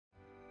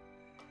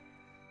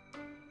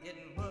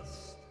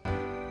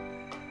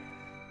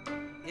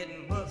It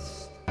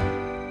must.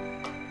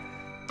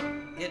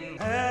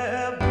 It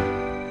have.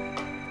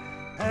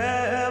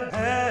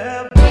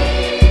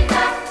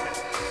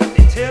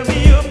 They tell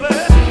me you're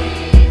burden.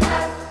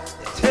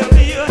 They tell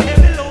me you're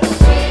heavy load.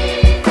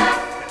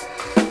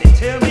 They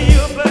tell me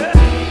you're burden.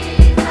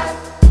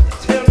 They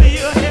tell me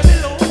you're heavy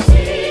load.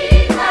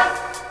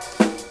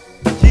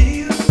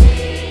 Jesus,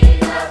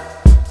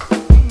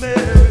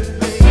 Mary,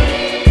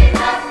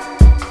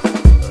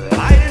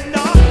 light and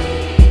dark,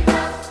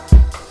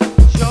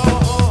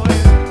 joy.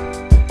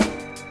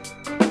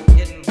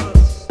 It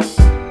must.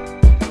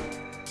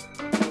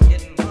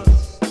 It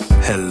must.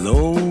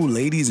 Hello,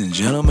 ladies and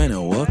gentlemen,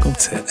 and welcome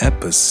to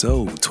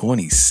episode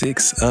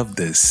 26 of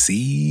the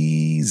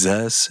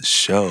Seezus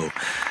Show.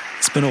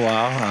 It's been a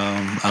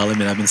while. I'll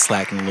admit I've been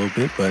slacking a little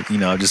bit, but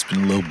I've just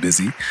been a little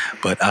busy.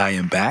 But I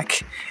am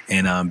back,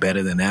 and I'm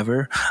better than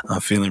ever.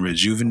 I'm feeling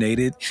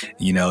rejuvenated.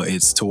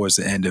 It's towards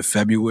the end of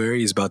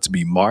February. It's about to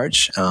be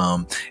March,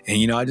 and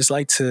I just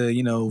like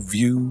to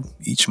view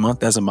each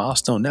month as a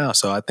milestone now.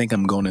 So I think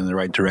I'm going in the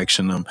right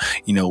direction. I'm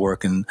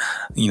working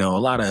a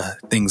lot of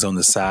things on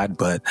the side,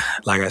 but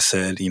like I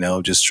said,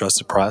 just trust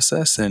the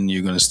process, and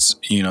you're gonna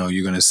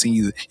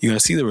see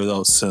the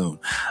results soon.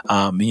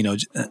 And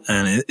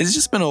it's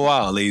just been a while,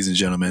 ladies and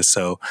gentlemen.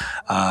 So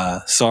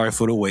sorry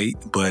for the wait,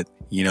 but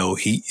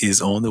he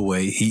is on the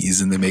way. He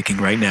is in the making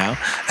right now.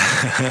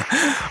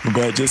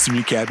 But just to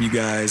recap, you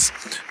guys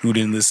who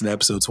didn't listen to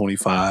episode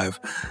 25,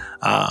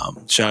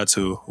 shout out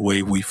to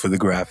Wave Week for the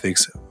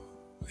graphics.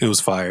 It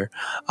was fire.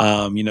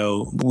 We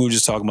were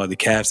just talking about the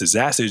Cavs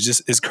disaster.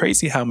 It's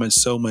crazy how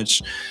so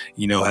much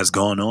has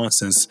gone on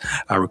since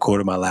I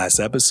recorded my last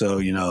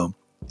episode.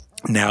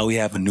 Now we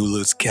have a new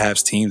little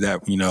Cavs team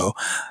that,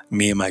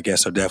 me and my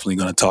guests are definitely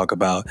going to talk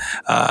about.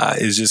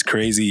 It's just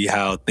crazy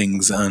how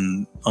things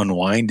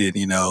unwinded.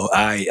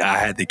 I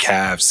had the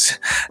Cavs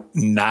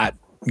not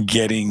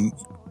getting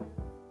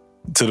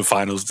to the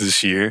finals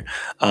this year.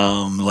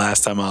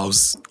 Last time I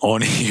was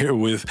on here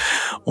with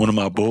one of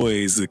my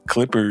boys, the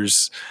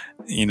Clippers,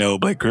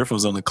 Blake Griffin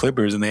was on the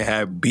Clippers and they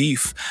had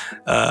beef.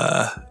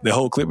 The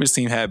whole Clippers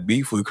team had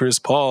beef with Chris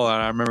Paul.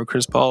 I remember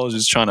Chris Paul was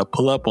just trying to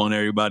pull up on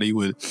everybody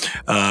with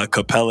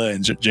Capella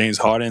and James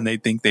Harden. They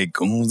think they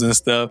goons and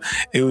stuff.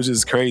 It was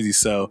just crazy.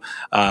 So,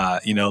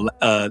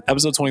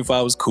 episode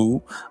 25 was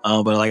cool.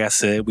 But like I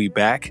said, we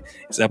back.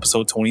 It's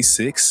episode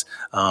 26.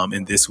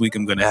 And this week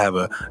I'm going to have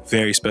a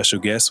very special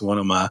guest, one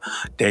of my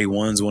day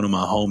ones, one of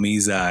my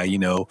homies I,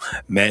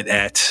 met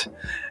at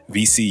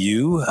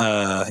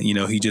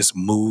VCU. He just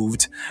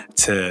moved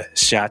to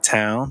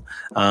Chi-Town.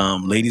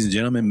 Ladies and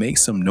gentlemen, make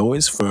some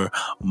noise for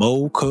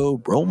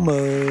Koroma.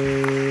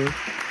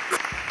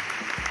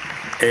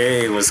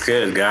 Hey, what's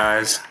good,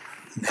 guys?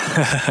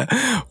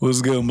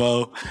 What's good,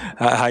 Mo?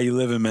 How you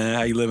living, man?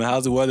 How you living?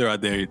 How's the weather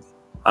out there?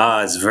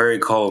 It's very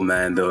cold,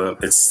 man.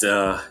 It's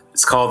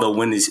called the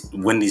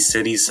windy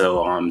city,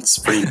 so it's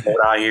pretty cold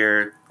out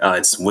here.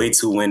 It's way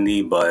too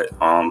windy, but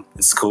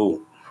it's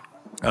cool.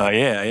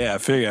 Yeah. I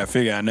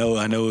figure. I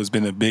know it's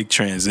been a big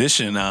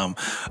transition.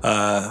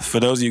 For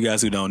those of you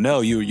guys who don't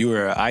know, you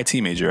were an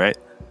IT major, right?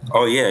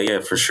 Oh yeah,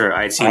 for sure.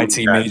 IT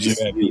major,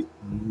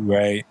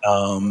 right?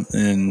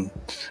 And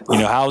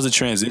how was the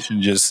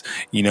transition? Just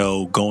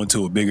going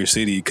to a bigger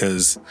city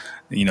because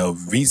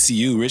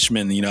VCU,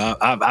 Richmond.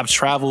 I've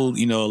traveled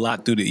a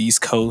lot through the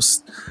East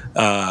Coast,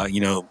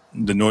 the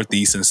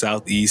Northeast and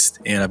Southeast,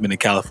 and I've been to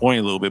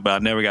California a little bit, but I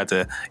never got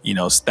to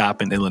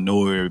stop in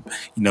Illinois,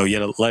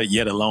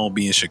 yet alone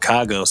be in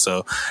Chicago.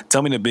 So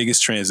tell me the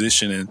biggest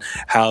transition and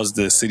how's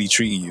the city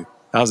treating you?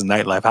 How's the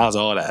nightlife? How's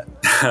all that?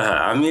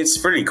 I mean, it's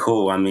pretty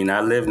cool. I mean,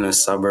 I lived in the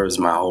suburbs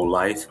my whole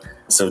life,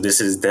 so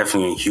this is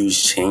definitely a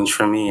huge change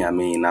for me. I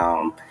mean,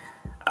 I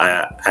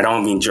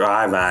don't even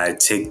drive. I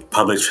take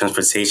public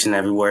transportation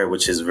everywhere,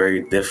 which is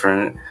very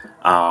different.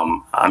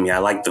 I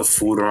like the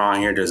food around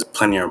here. There's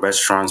plenty of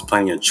restaurants,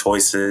 plenty of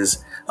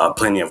choices,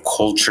 plenty of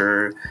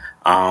culture.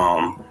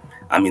 The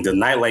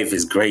nightlife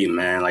is great,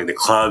 man. Like the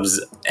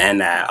clubs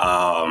end at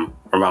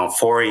around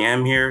 4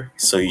 a.m. here.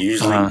 So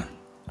usually,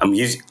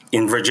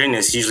 in Virginia,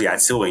 it's usually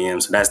at 2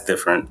 a.m. So that's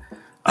different.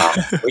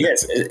 But yeah,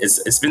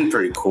 it's been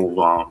pretty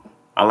cool.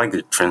 I like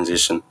the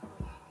transition.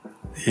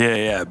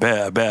 Yeah, I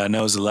bet. I know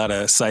there's a lot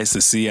of sights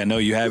to see. I know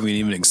you haven't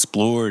even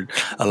explored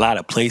a lot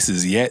of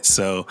places yet,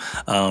 so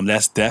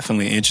that's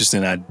definitely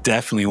interesting. I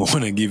definitely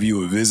want to give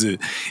you a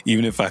visit,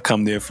 even if I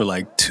come there for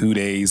like 2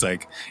 days,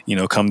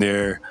 come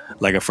there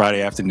like a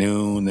Friday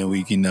afternoon, then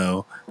we can,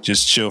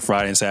 just chill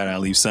Friday and Saturday, I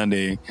leave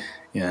Sunday.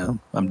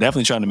 I'm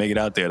definitely trying to make it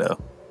out there,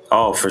 though.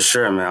 Oh, for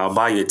sure, man. I'll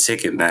buy you a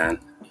ticket, man.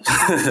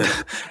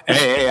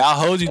 hey, I'll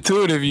hold you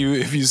to it if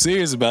you're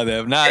serious about that.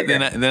 If not,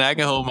 then I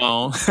can hold my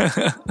own.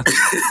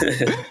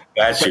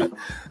 Got you.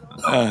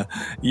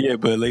 Yeah,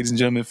 but ladies and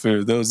gentlemen,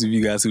 for those of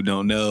you guys who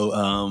don't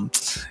know,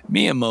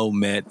 me and Mo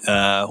met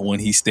when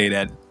he stayed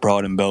at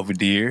Broad and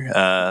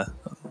Belvedere.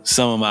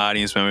 some of my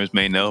audience members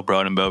may know,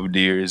 Broad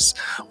Belvedere is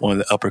one of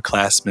the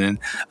upperclassmen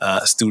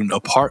student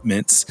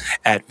apartments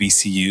at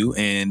VCU.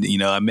 And,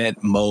 I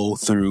met Mo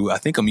through, I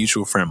think, a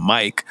mutual friend,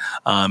 Mike.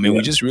 And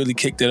we just really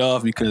kicked it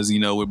off because,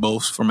 we're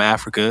both from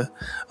Africa.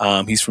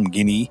 He's from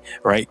Guinea,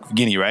 right?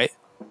 Guinea, right?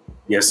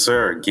 Yes,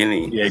 sir.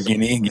 Guinea. Yeah,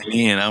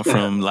 Guinea, and I'm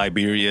from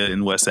Liberia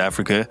in West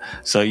Africa.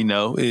 So,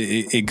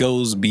 it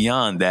goes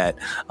beyond that.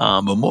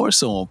 But more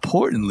so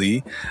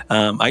importantly,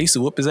 I used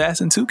to whoop his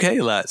ass in 2K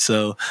a lot.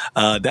 So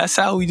that's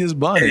how we just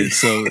bonded.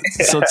 So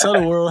tell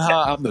the world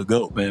how I'm the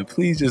GOAT, man.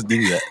 Please just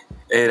do that.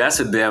 Hey, that's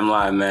a damn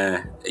lie,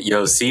 man.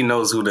 Yo, C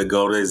knows who the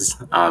GOAT is.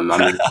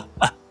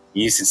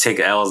 You used to take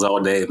L's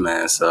all day,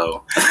 man.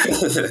 So,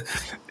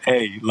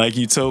 hey, like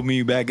you told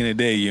me back in the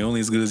day, you're only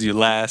as good as your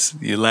last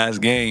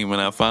game.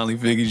 And I finally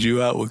figured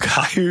you out with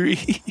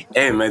Kyrie.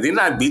 Hey, man, didn't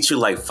I beat you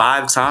like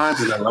 5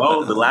 times in a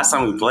row the last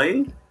time we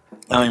played?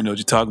 I don't even know what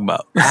you're talking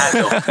about. I had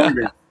the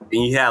 100,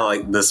 and you had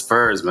like the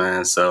Spurs,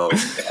 man. So,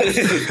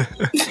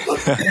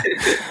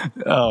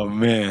 oh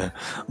man,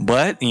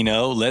 but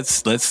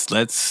let's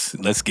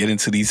get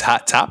into these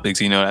hot topics.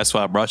 That's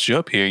why I brought you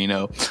up here.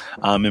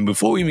 And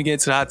before we even get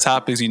to the hot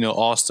topics,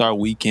 All-Star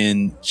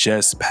Weekend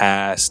just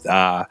passed.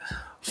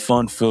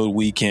 Fun-filled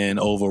weekend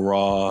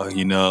overall.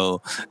 The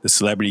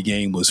celebrity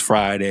game was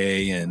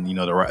Friday, and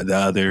the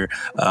other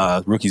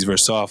rookies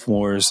versus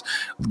sophomores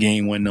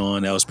game went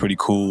on. That was pretty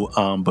cool.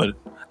 But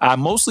I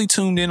mostly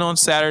tuned in on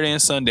Saturday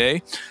and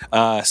Sunday.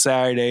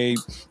 Saturday,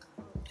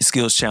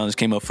 skills challenge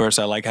came up first.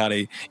 I like how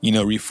they,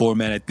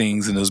 reformatted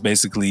things, and it was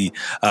basically,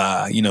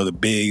 the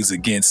bigs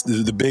against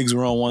the bigs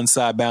were on one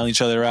side battling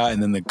each other out,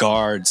 and then the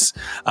guards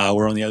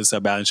were on the other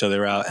side battling each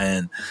other out.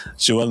 And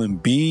Joel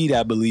Embiid,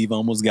 I believe,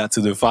 almost got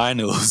to the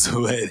finals,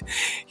 but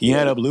he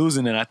ended up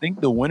losing. And I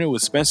think the winner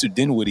was Spencer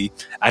Dinwiddie.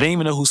 I didn't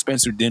even know who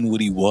Spencer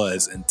Dinwiddie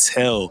was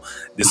until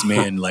this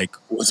man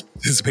was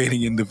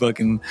participating in the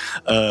fucking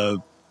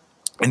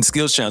in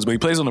skills challenge. But he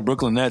plays on the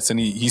Brooklyn Nets, and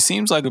he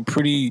seems like a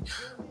pretty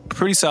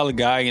solid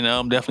guy.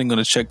 I'm definitely going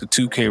to check the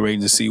 2K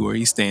rating to see where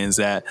he stands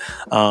at.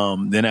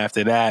 Then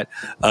after that,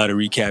 to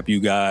recap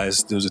you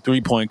guys, there was a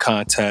 3-point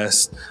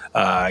contest.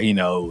 It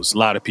was a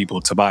lot of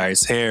people: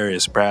 Tobias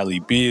Harris,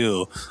 Bradley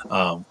Beal,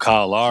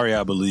 Kyle Lowry,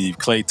 I believe,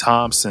 Klay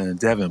Thompson,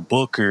 Devin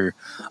Booker.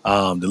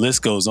 The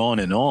list goes on.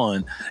 And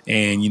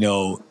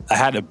I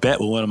had a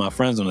bet with one of my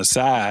friends on the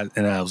side,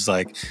 and I was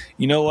like,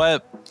 you know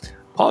what?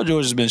 Paul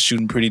George has been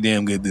shooting pretty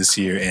damn good this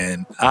year,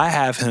 and I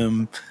have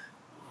him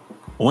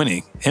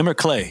winning, him or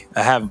Klay.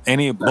 I have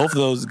both of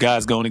those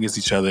guys going against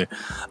each other.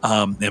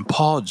 And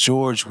Paul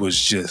George was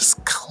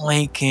just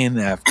clanking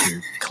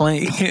after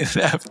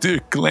clanking after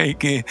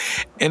clanking.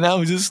 And I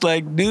was just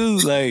like,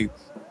 dude,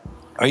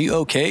 are you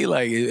okay?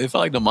 It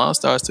felt like the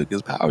Monstars took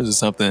his powers or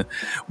something,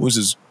 which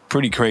is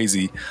pretty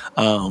crazy.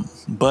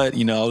 But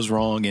I was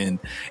wrong, and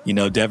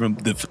Devin,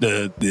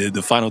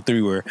 the final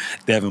 3 were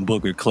Devin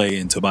Booker,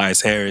 Klay, and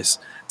Tobias Harris.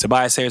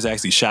 Tobias Harris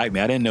actually shocked me.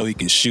 I didn't know he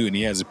could shoot, and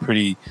he has a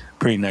pretty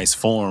nice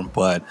form.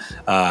 But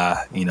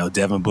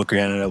Devin Booker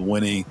ended up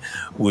winning,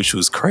 which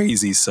was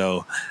crazy.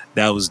 So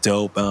that was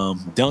dope.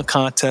 Dunk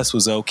contest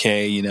was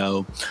okay.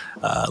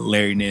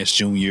 Larry Nance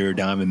Jr.,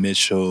 Donovan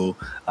Mitchell,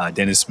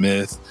 Dennis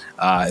Smith.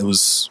 It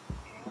was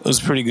a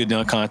pretty good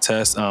dunk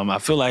contest. I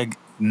feel like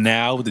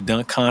now the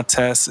dunk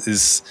contest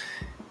is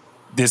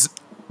this,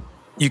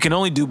 you can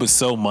only do but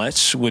so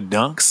much with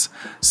dunks.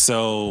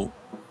 So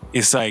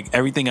it's like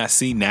everything I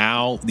see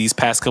now these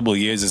past couple of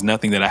years is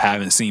nothing that I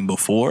haven't seen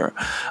before.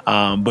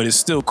 But it's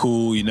still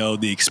cool,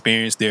 the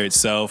experience there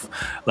itself.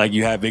 Like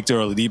you have Victor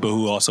Oladipo,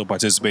 who also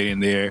participated in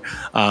there.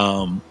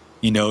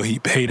 He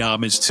paid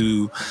homage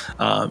to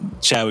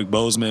Chadwick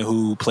Boseman,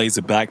 who plays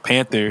the Black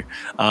Panther,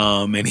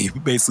 and he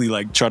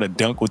basically tried to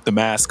dunk with the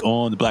mask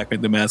on, the Black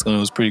Panther mask on. It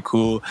was pretty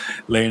cool.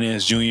 Larry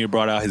Nance Jr.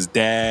 brought out his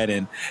dad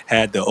and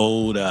had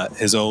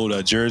his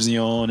old jersey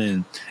on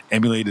and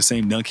emulated the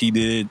same dunk he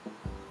did.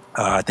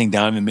 I think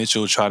Donovan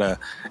Mitchell tried to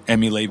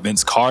emulate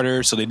Vince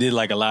Carter. So they did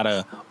a lot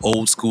of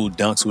old school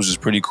dunks, which is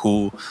pretty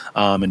cool.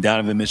 And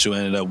Donovan Mitchell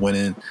ended up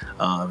winning.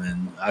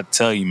 And I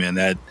tell you, man,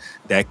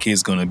 that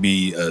kid's going to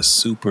be a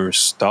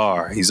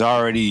superstar. He's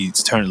already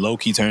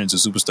low-key turned into a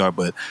superstar,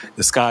 but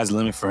the sky's the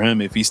limit for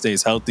him if he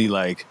stays healthy.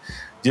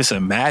 Just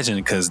imagine,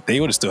 because they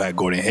would have still had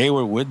Gordon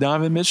Hayward with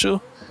Donovan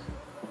Mitchell.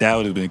 That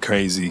would have been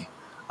crazy.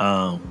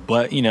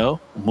 But,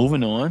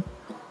 moving on.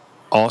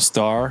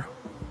 All-Star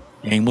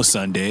game was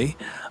Sunday.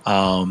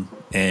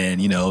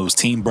 And, it was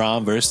Team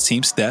Bron versus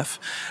Team Steph.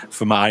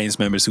 For my audience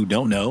members who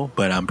don't know,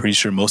 but I'm pretty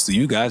sure most of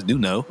you guys do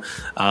know,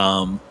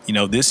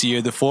 this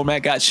year the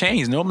format got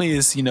changed. Normally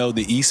it's,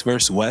 the East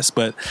versus West,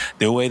 but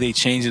the way they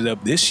changed it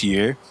up this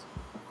year,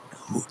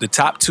 the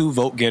top 2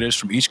 vote getters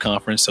from each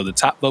conference, so the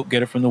top vote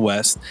getter from the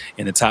West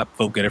and the top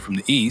vote getter from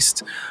the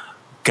East,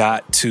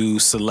 got to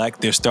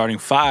select their starting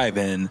 5.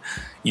 And,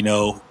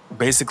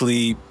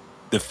 basically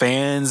the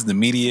fans, the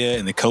media,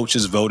 and the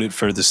coaches voted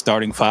for the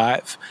starting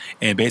five.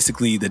 And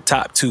basically the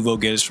top two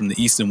vote getters from the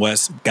East and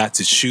West got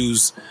to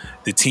choose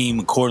the team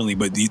accordingly.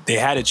 But they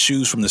had to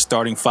choose from the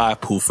starting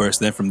five pool first.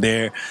 Then from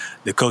there,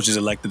 the coaches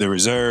elected the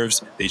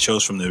reserves. They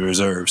chose from the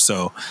reserves.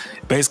 So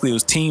basically it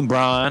was Team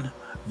Bron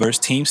versus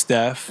Team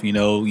Steph. You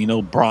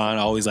know, Bron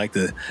always liked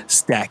to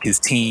stack his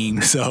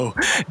team, so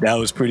that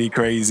was pretty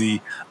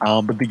crazy.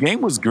 But the game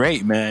was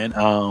great, man.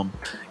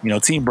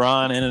 Team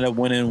Bron ended up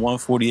winning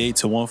 148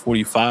 to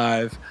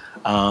 145.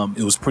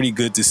 It was pretty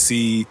good to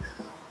see.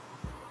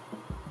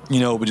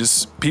 But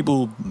just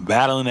people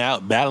battling it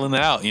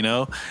out.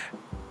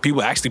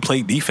 People actually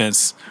played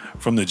defense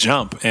from the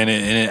jump, and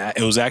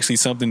it was actually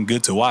something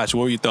good to watch.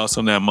 What were your thoughts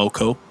on that,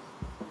 Moko?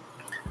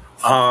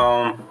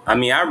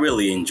 I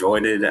really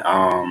enjoyed it.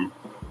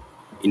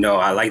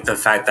 I like the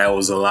fact that it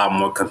was a lot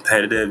more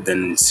competitive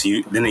than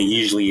it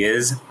usually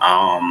is.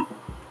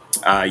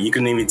 You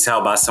can even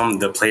tell by some of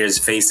the players'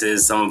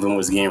 faces. Some of them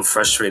was getting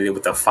frustrated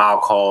with the foul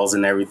calls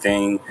and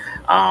everything.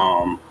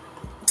 I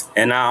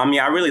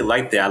really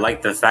liked it. I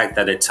like the fact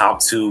that the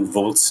top two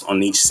votes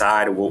on each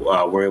side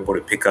were able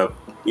to pick up,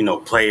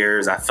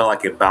 players. I felt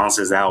like it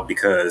balances out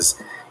because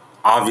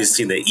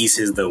obviously the East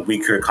is the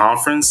weaker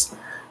conference.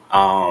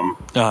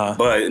 But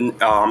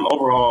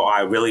overall,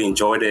 I really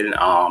enjoyed it.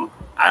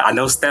 I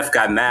know Steph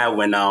got mad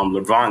when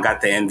LeBron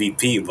got the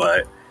MVP,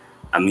 but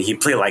he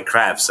played like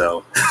crap.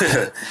 So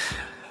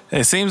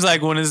it seems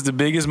like when it's the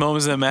biggest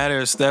moments that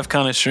matter, Steph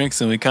kind of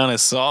shrinks, and we kind of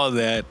saw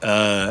that.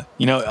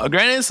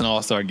 Granted, it's an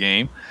All-Star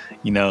game.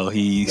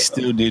 He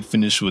still did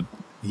finish with.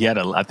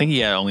 I think he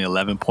had only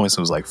 11 points. It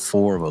was like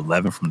 4 of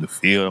 11 from the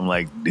field. I'm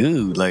like,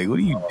 dude, like, what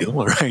are you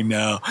doing right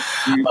now?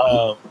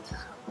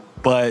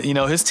 But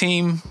his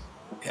team.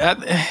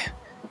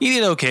 He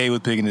did okay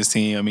with picking his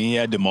team. He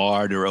had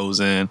DeMar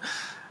DeRozan,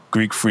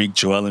 Greek Freak,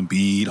 Joel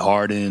Embiid,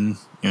 Harden,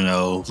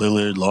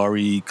 Lillard,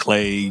 Laurie,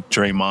 Clay,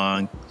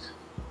 Draymond,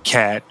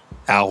 Cat,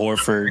 Al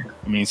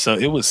Horford. So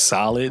it was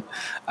solid.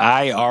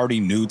 I already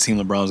knew Team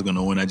LeBron was going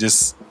to win.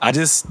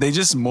 They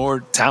just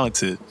more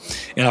talented,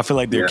 and I feel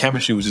like their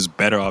chemistry was just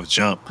better off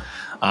jump.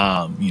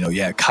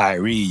 You had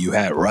Kyrie, you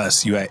had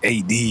Russ, you had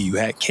AD, you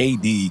had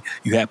KD,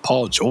 you had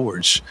Paul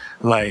George.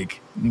 Like,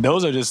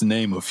 those are just to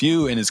name a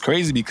few. And it's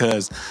crazy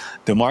because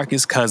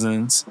DeMarcus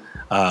Cousins,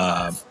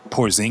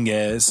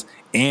 Porzingis,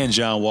 and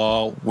John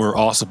Wall were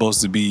all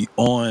supposed to be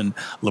on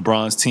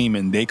LeBron's team,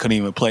 and they couldn't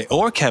even play,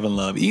 or Kevin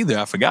Love either.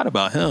 I forgot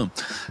about him.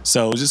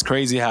 So it was just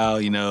crazy how,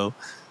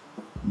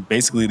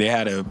 basically they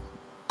had to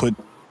put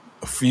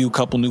a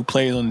couple new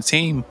players on the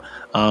team.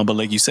 But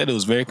like you said, it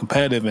was very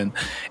competitive.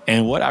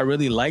 And what I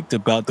really liked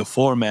about the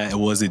format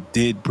was it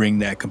did bring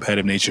that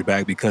competitive nature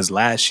back, because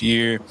last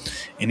year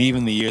and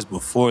even the years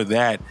before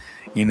that,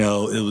 it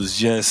was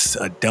just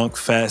a dunk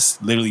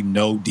fest, literally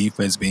no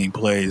defense being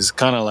played. It's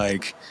kind of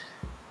like,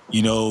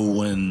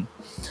 when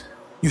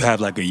you have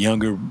like a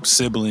younger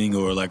sibling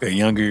or like a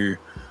younger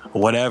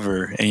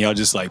whatever, and y'all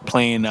just like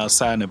playing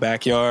outside in the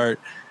backyard,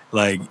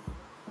 like,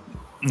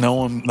 no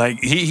one, like,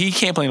 he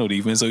can't play no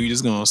defense, so you're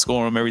just going to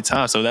score him every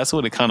time. So that's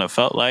what it kind of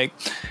felt like.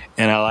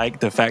 And I like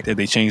the fact that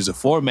they changed the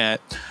format,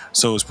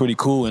 so it's pretty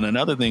cool. And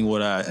another thing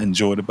what I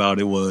enjoyed about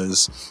it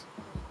was,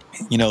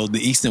 the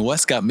East and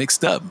West got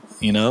mixed up.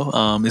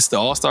 It's the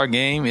All-Star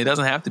game. It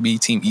doesn't have to be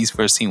Team East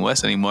versus Team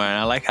West anymore. And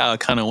I like how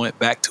it kind of went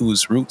back to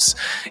its roots,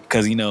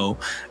 because,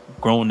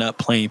 growing up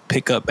playing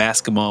pickup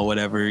basketball,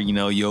 whatever,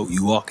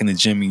 you walk in the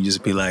gym and you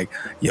just be like,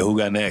 yo, who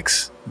got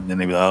next? And then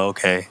they be like, oh,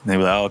 okay. And they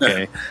be like, oh,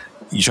 okay.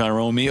 You trying to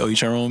roll me? Oh, you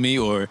trying to roll me?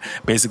 Or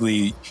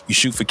basically you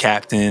shoot for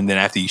captain. Then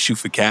after you shoot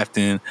for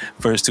captain,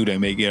 first two that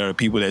make it are the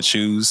people that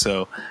choose.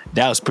 So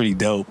that was pretty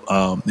dope.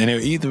 And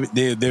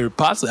they're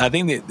possibly, I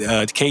think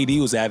that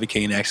KD was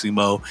advocating, actually,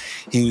 Mo.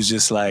 He was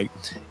just like,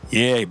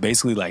 yeah,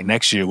 basically like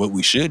next year what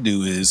we should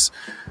do is,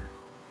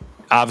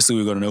 obviously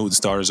we're going to know who the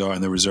starters are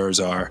and the reserves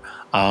are,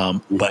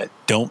 but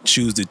don't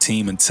choose the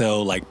team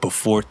until like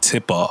before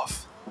tip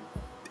off.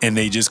 And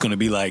they just going to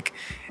be like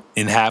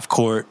in half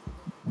court,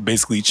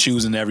 basically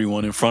choosing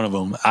everyone in front of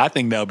them. I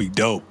think that would be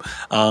dope.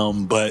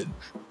 But,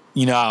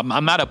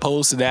 I'm not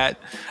opposed to that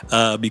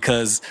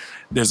because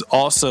there's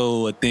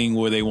also a thing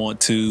where they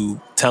want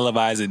to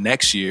televise it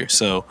next year.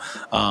 So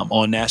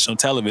on national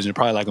television,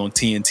 probably like on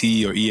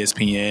TNT or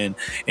ESPN.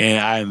 And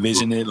I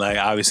envision it like,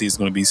 obviously it's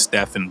going to be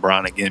Steph and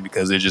Bron again,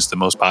 because they're just the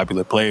most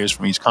popular players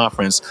from each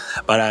conference.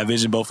 But I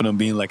envision both of them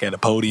being like at a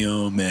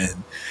podium,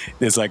 and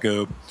there's like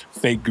a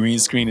fake green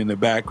screen in the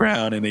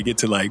background, and they get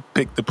to like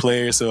pick the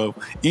player. So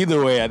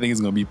either way, I think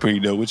it's going to be pretty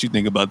dope. What you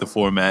think about the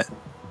format?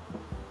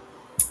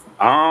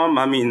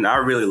 I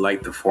really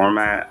like the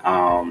format.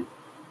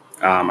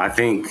 I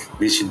think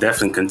they should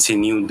definitely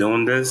continue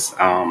doing this.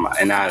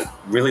 And I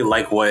really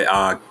like what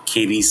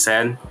KD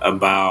said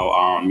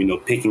about,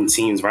 picking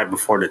teams right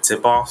before the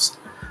tip-offs.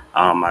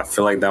 I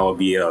feel like that would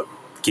be a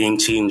game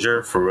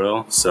changer for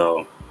real.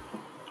 So,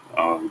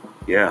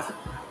 yeah.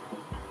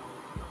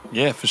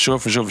 Yeah, for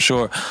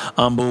sure.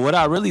 But what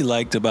I really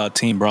liked about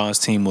Team Bron's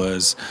team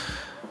was,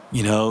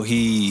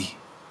 he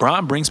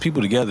Bron brings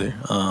people together,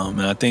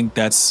 and I think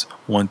that's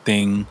one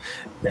thing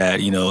that,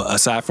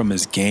 aside from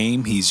his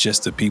game, he's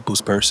just a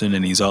people's person,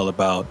 and he's all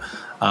about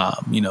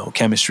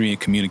chemistry and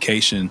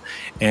communication,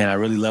 and I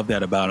really love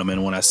that about him.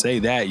 And when I say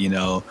that,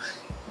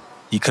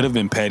 he could have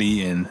been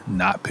petty and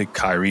not pick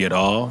Kyrie at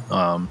all.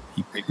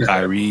 He picked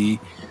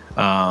Kyrie,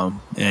 and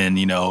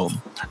a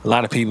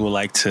lot of people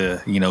like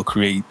to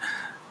create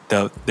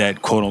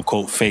that quote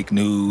unquote fake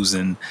news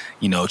and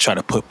try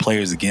to put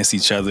players against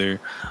each other.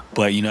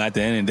 But at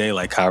the end of the day,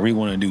 like, Kyrie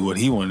wanted to do what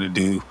he wanted to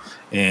do,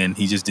 and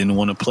he just didn't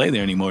want to play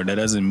there anymore. That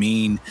doesn't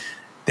mean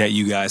that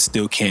you guys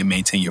still can't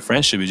maintain your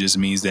friendship. It just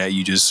means that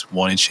you just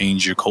want to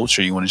change your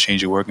culture. You want to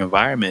change your work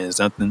environment.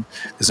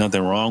 There's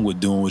nothing wrong with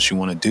doing what you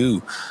want to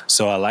do.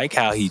 So I like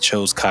how he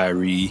chose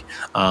Kyrie.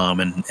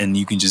 And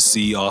you can just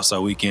see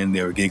All-Star Weekend,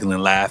 they were giggling,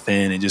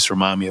 laughing. It just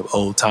reminded me of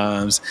old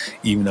times.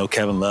 Even though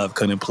Kevin Love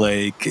couldn't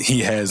play,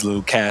 he has a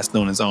little cast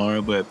on his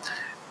arm, but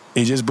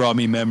it just brought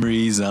me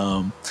memories.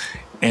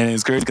 And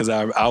it's crazy because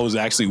I was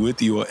actually with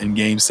you in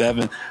Game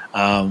 7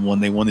 when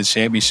they won the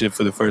championship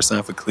for the first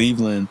time for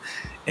Cleveland.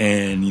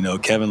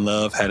 And, Kevin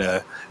Love had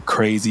a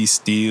crazy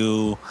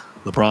steal.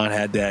 LeBron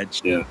had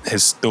that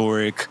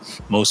historic,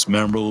 most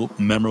memorable,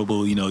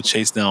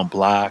 chase down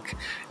block.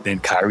 Then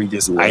Kyrie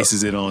just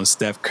ices it on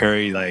Steph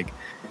Curry. Like,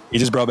 it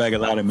just brought back a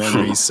lot of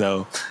memories.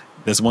 So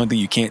that's one thing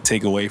you can't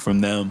take away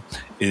from them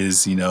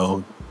is,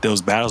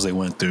 those battles they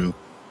went through.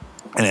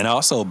 And then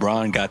also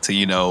Bron got to,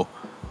 you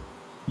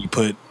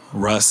put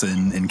Russ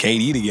and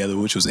KD together,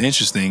 which was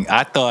interesting.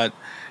 I thought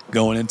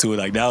going into it,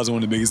 like, that was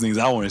one of the biggest things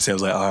I wanted to say. I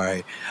was like, all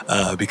right,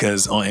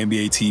 because on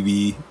NBA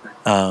TV,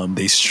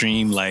 they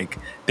stream like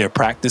their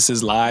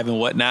practices live and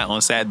whatnot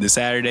on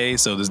Saturday.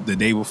 So the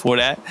day before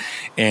that,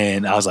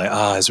 and I was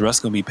like, is Russ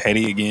gonna be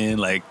petty again?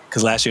 Like,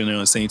 because last year they're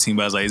on the same team,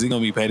 but I was like, is he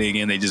gonna be petty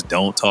again? They just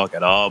don't talk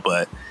at all.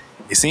 But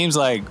it seems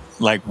like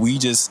we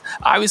just,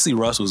 obviously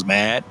Russ was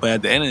mad, but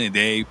at the end of the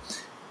day,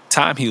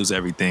 time heals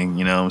everything.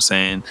 You know what I'm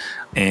saying?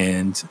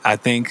 And I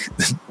think.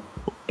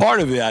 Part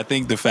of it, I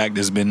think the fact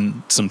there's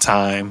been some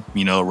time,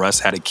 Russ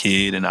had a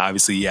kid and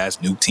obviously he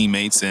has new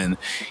teammates and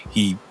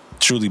he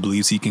truly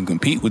believes he can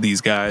compete with these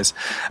guys.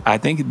 I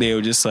think they were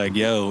just like,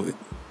 yo,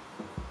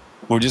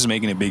 we're just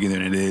making it bigger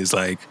than it is.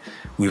 Like,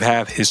 we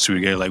have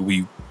history together. Like,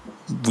 we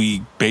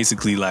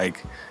basically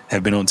like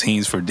have been on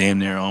teams for damn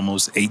near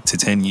almost 8 to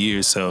 10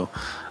 years. So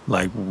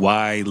like,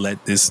 why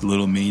let this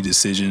little mini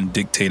decision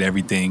dictate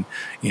everything,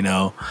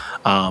 So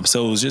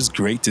it was just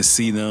great to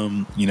see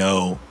them,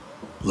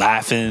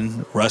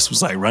 laughing. Russ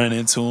was like running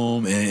into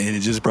him, and it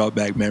just brought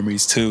back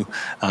memories too.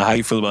 How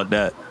you feel about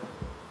that?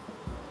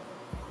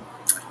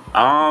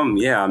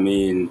 Yeah, I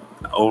mean,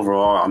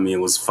 overall, I mean,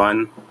 it was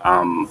fun.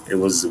 It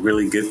was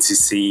really good to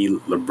see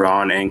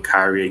LeBron and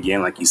Kyrie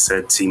again, like you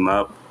said, team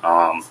up.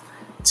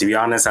 To be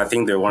honest, I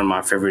think they're one of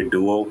my favorite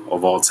duo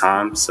of all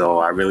time. So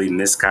I really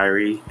miss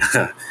Kyrie.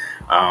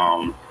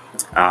 And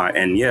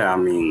yeah, I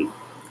mean,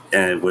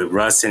 and with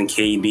Russ and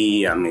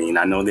KD, I mean,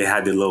 I know they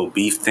had the little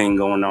beef thing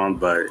going on,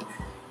 but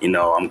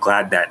I'm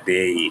glad that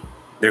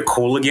they're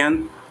cool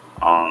again.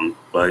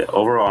 But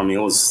overall, I mean,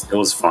 it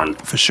was fun.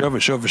 For sure. It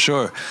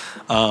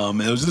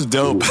was just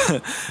dope.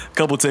 A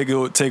couple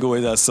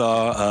takeaways I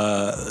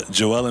saw.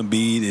 Joel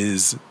Embiid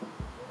is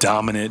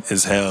dominant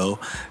as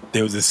hell.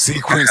 There was a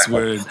sequence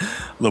where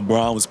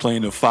LeBron was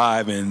playing the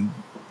 5 and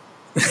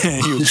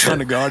he was trying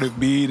to guard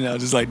Embiid, and I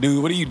was just like,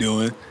 dude, what are you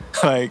doing?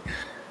 Like,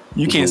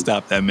 you can't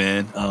stop that,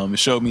 man. It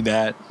showed me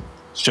that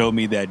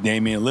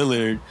Damian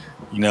Lillard,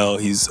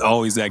 he's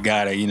always that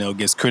guy that,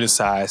 gets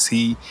criticized.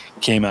 He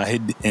came out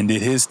and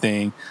did his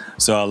thing.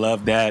 So I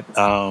love that.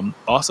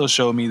 Also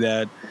showed me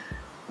that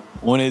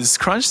when it's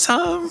crunch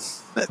time,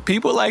 that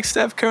people like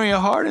Steph Curry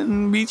and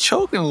Harden be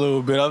choking a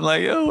little bit. I'm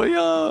like, yo,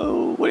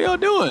 what are y'all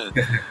doing?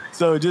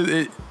 So I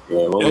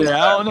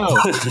don't know.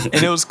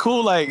 And it was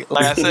cool. Like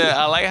I said,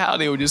 I like how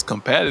they were just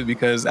competitive,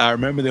 because I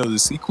remember there was a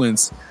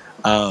sequence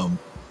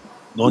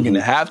going into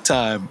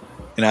halftime,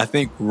 and I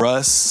think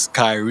Russ,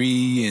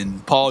 Kyrie,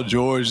 and Paul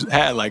George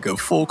had like a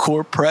full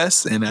court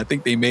press, and I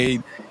think they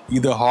made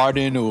either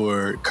Harden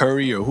or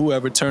Curry or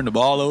whoever turned the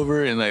ball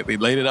over, and like they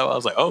laid it up. I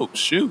was like, oh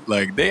shoot,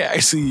 like they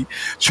actually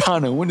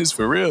trying to win this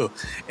for real,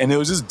 and it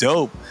was just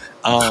dope.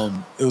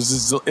 It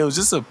was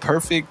just a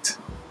perfect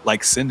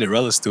like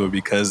Cinderella story,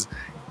 because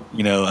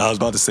I was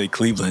about to say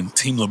Cleveland,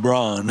 Team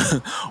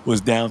LeBron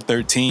was down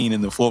 13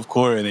 in the fourth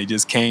quarter, and they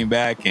just came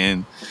back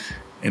and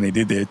they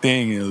did their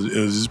thing. It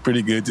was just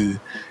pretty good to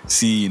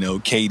see,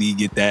 KD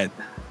get that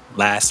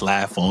last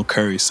laugh on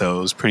Curry. So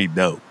it was pretty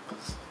dope.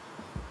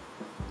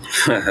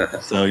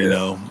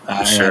 So,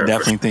 I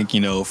definitely think,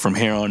 from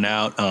here on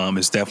out,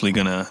 it's definitely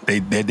gonna,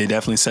 they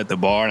definitely set the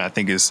bar, and I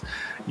think it's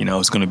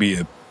gonna be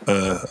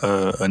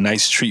a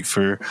nice treat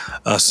for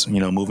us,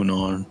 moving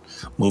on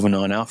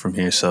out from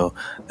here. So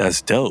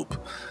that's dope.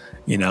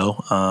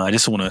 I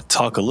just want to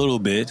talk a little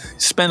bit,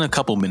 spend a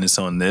couple minutes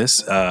on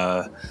this.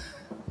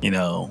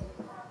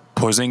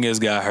 Porzingis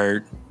got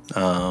hurt.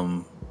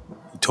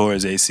 He tore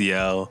his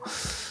ACL.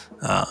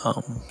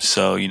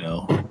 So,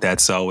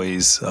 that's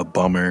always a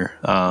bummer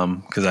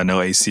because I know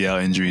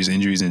ACL injuries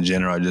in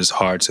general are just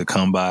hard to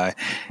come by.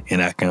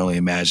 And I can only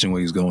imagine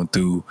what he's going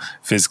through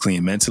physically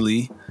and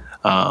mentally.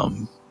 But,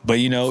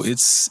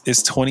 it's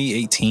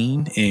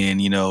 2018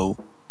 and,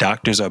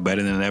 doctors are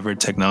better than ever.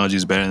 Technology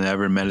is better than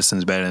ever. Medicine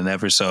is better than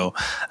ever. So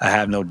I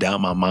have no doubt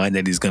in my mind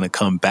that he's going to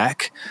come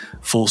back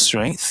full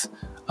strength.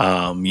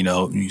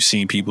 You've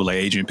seen people like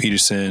Adrian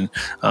Peterson,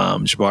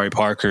 Jabari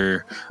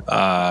Parker,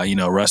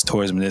 Russ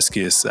tore his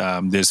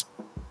meniscus.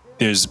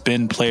 There's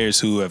been players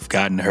who have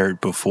gotten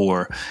hurt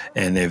before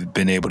and they've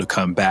been able to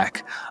come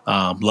back.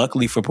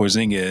 Luckily for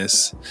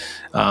Porzingis,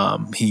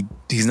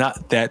 he's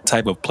not that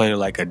type of player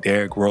like a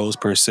Derrick Rose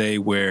per se,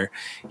 where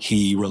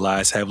he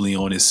relies heavily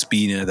on his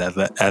speed and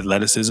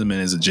athleticism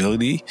and his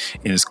agility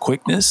and his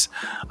quickness.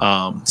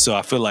 So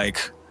I feel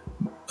like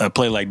a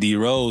player like D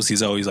Rose,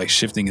 he's always like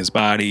shifting his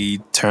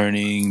body,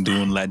 turning,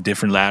 doing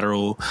different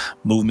lateral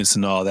movements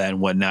and all that and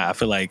whatnot. I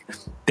feel like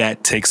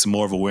that takes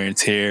more of a wear and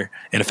tear.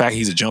 And the fact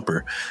he's a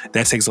jumper,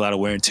 that takes a lot of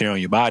wear and tear on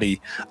your body.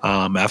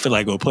 I feel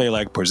like with a player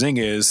like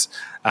Porzingis,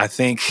 I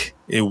think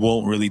it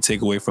won't really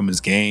take away from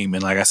his game.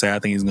 And like I said, I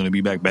think he's going to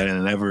be back better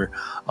than ever.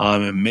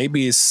 And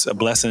maybe it's a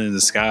blessing in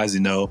disguise.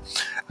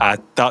 I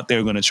thought they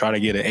were going to try to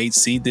get an 8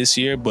 seed this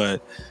year,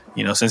 but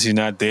since he's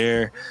not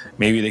there,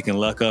 maybe they can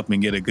luck up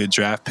and get a good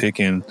draft pick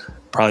and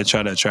probably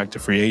try to attract a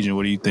free agent.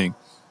 What do you think?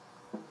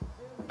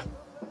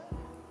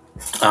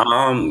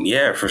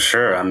 Yeah, for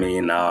sure. I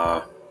mean,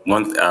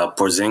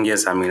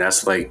 Porzingis, I mean,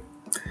 that's like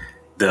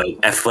the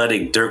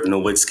athletic Dirk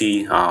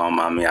Nowitzki.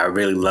 I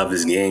really love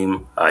his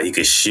game. He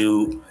could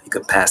shoot, he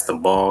could pass the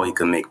ball, he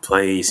could make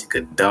plays, he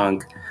could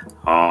dunk.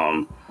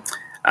 I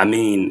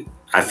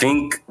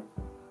think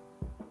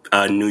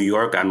New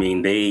York,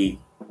 they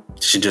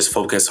should just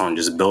focus on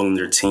just building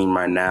their team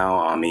right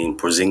now.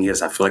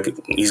 Porzingis, I feel like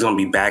he's going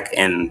to be back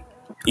and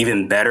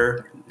even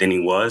better than he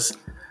was.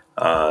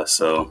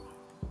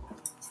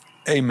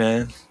 Hey,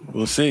 man,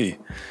 we'll see.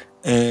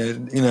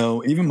 And,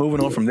 even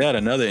moving on from that,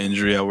 another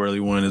injury I really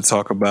wanted to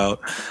talk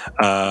about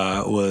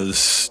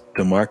was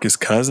DeMarcus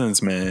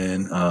Cousins,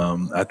 man.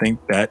 I think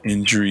that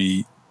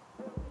injury,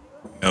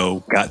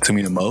 got to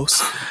me the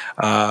most.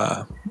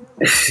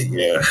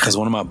 Yeah, because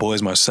one of my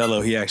boys,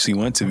 Marcelo, he actually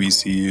went to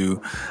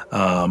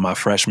VCU my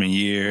freshman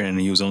year, and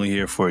he was only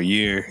here for a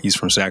year. He's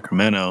from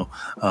Sacramento.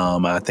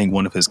 I think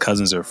one of his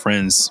cousins or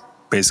friends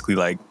basically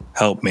like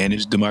helped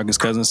manage DeMarcus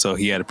Cousins, so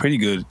he had a pretty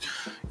good,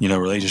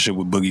 relationship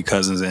with Boogie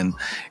Cousins. And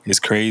it's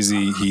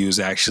crazy, he was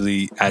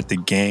actually at the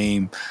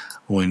game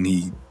when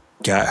he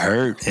got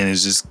hurt, and it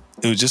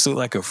was just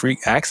like a freak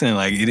accident.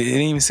 Like it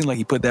didn't even seem like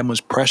he put that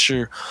much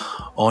pressure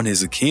on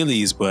his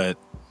Achilles, but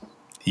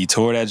he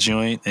tore that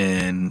joint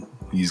and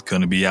he's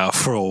going to be out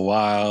for a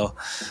while.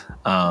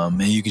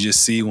 And you can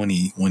just see when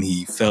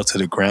he fell to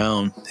the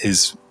ground,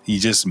 he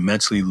just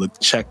mentally looked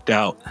checked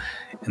out.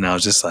 And I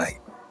was just like,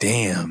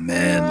 damn,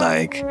 man,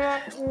 like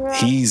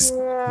he's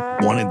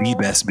one of the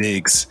best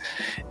bigs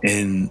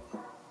in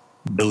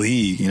the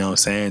league, you know what I'm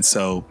saying?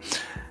 So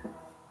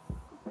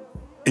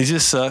it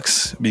just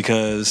sucks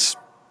because,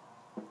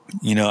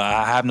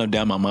 I have no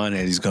doubt in my mind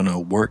that he's going to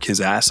work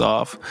his ass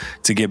off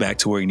to get back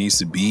to where he needs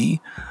to be.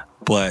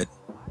 But,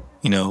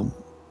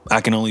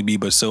 I can only be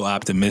but so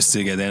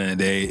optimistic. At the end of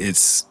the day,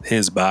 it's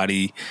his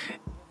body.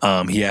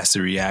 He has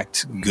to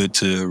react good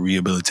to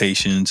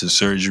rehabilitation, to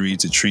surgery,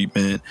 to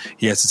treatment.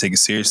 He has to take it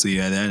seriously.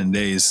 At the end of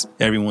the day,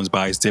 everyone's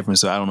body is different,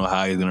 so I don't know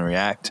how he's going to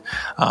react.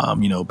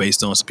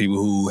 Based on some people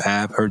who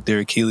have hurt their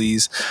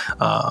Achilles,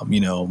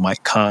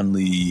 Mike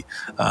Conley,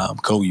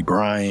 Kobe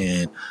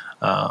Bryant,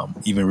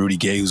 even Rudy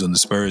Gay, who's on the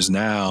Spurs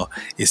now,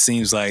 it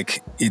seems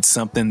like it's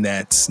something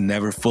that's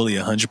never fully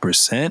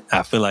 100%.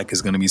 I feel like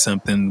it's going to be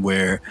something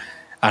where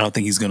I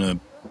think he's going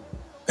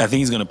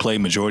to play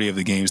majority of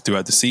the games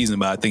throughout the season,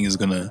 but I think he's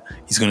going to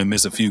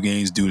miss a few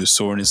games due to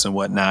soreness and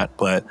whatnot.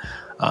 But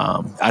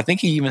I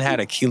think he even had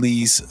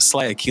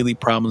slight Achilles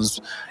problems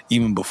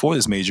even before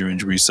this major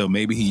injury. So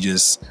maybe he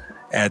just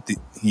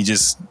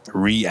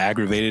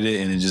re-aggravated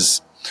it and it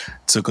just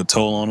took a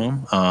toll on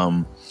him.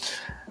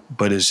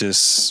 But it's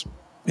just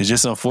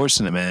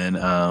unfortunate, man.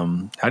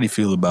 How do you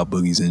feel about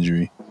Boogie's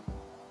injury?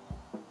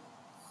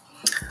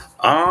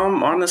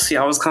 Honestly,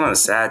 I was kind of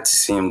sad to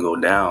see him go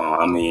down.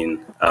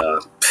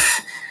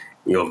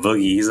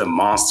 Boogie, he's a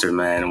monster,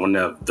 man. One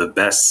of the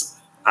best.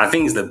 I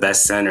think he's the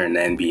best center in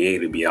the NBA,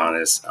 to be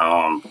honest.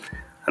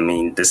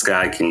 This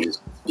guy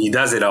he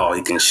does it all.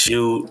 He can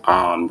shoot,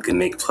 can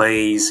make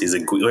plays. He's a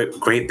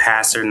great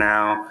passer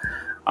now.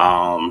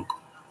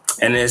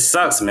 And it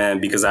sucks, man,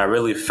 because I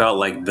really felt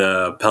like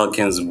the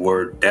Pelicans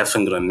were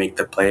definitely going to make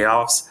the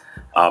playoffs.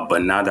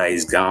 But now that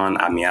he's gone,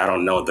 I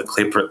don't know.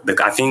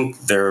 I think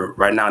they're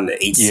right now in the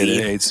 8th seed.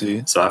 Yeah, the 8th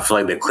seed. So I feel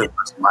like the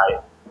Clippers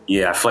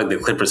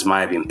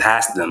might have been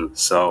past them.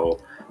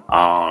 So,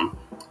 but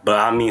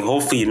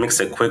hopefully he makes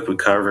a quick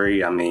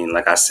recovery.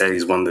 Like I said,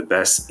 he's one of the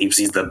best.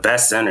 He's the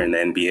best center in the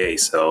NBA.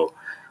 So,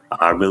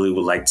 I really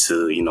would like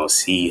to,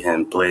 see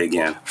him play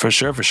again. For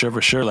sure.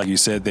 Like you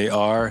said, they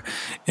are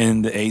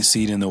in the 8th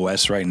seed in the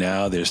West right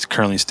now. They're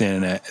currently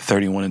standing at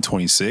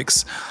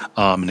 31-26.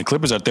 And the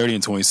Clippers are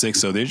 30-26,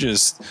 so they're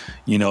just,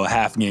 a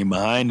half game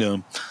behind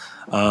them.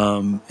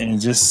 And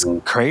it's just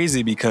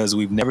crazy because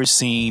we've never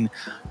seen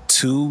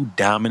two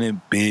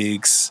dominant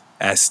bigs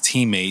as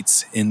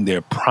teammates in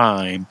their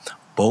prime,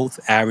 both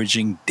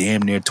averaging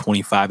damn near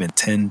 25 and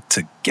 10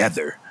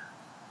 together.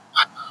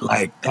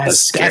 Like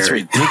that's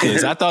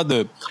ridiculous. I thought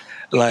the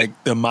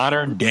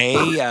modern day,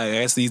 I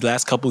guess these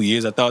last couple of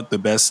years, I thought the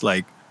best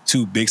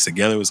two bigs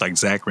together was like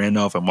Zach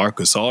Randolph and Marc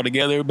Gasol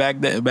together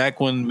back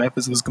when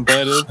Memphis was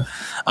competitive.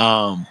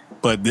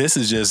 But this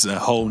is just a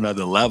whole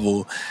nother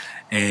level,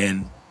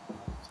 and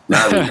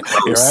not even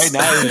close. Right,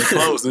 not even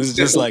close. This is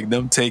just like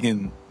them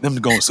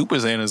going Super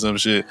Saiyan or some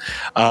shit.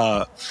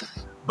 But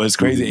it's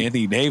crazy.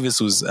 Anthony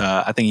Davis was,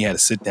 I think he had to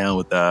sit down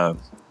with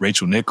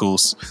Rachel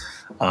Nichols.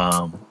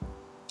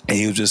 And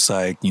he was just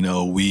like,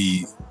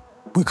 we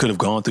could have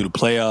gone through the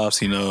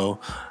playoffs,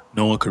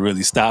 no one could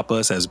really stop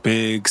us as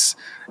bigs.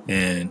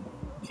 And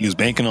he was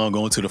banking on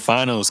going to the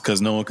finals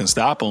because no one can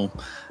stop him.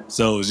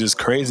 So it was just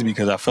crazy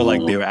because I felt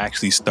like they were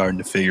actually starting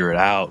to figure it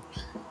out.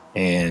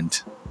 And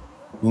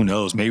who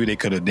knows, maybe they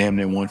could have damn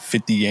near won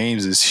 50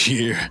 games this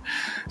year.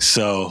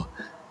 So,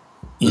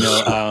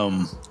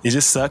 it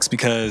just sucks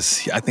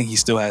because I think he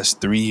still has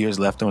 3 years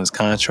left on his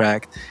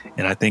contract.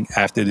 And I think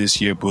after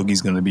this year,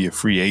 Boogie's going to be a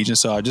free agent.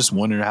 So I just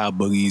wonder how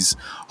Boogie's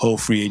whole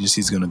free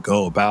agency is going to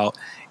go about.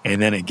 And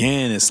then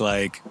again, it's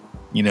like,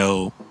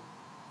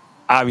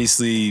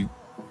 obviously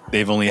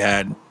they've only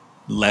had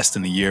less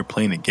than a year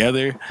playing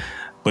together.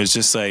 But it's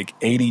just like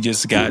AD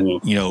just got,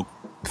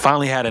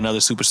 finally had another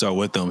superstar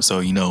with them.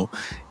 So,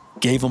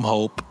 gave him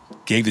hope,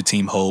 gave the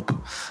team hope.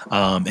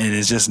 And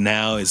it's just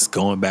now it's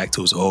going back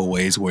to his old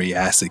ways where he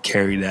has to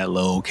carry that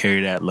load.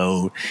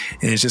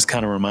 And it's just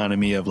kind of reminding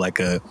me of like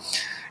a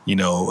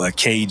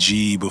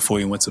KG before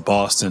he went to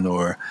Boston,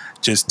 or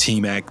just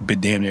T-Mac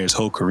damn near his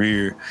whole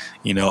career,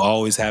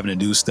 always having to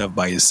do stuff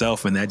by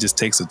yourself. And that just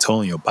takes a toll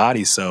on your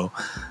body. So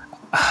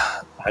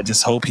I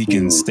just hope he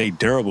can stay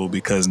durable,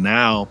 because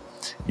now,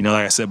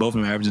 like I said, both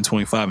of them averaging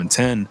 25 and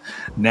 10.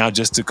 Now,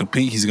 just to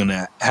compete, he's going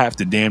to have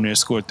to damn near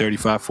score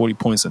 35, 40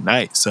 points a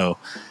night. So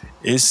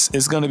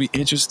it's going to be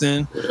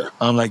interesting.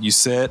 Like you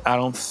said,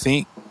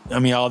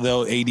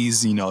 although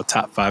AD's,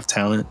 top 5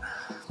 talent,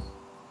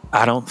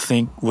 I don't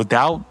think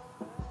without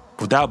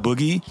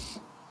Boogie,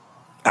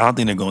 I don't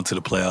think they're going to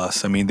the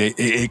playoffs. I mean,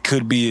 it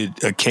could be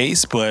a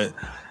case, but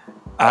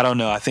I don't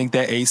know. I think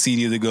that 8 seed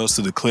either goes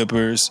to the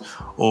Clippers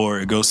or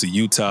it goes to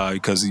Utah,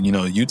 because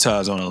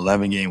Utah's on an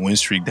 11-game win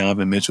streak.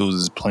 Donovan Mitchell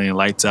is playing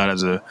lights out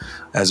as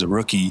a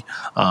rookie,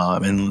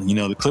 and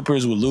the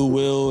Clippers with Lou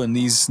Will and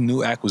these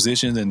new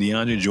acquisitions and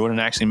DeAndre Jordan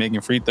actually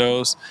making free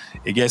throws,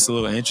 it gets a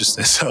little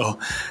interesting. So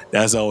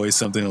that's always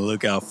something to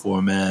look out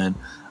for, man.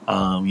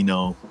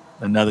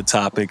 Another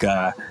topic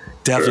I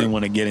definitely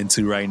want to get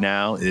into right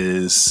now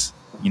is,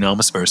 I'm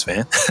a Spurs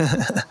fan.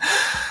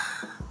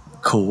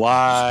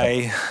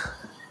 Kawhi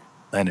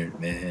Leonard,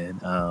 man.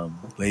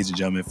 Ladies and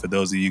gentlemen, for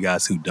those of you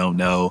guys who don't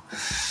know,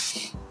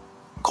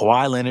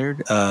 Kawhi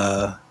Leonard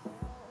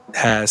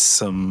has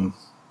some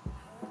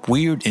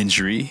weird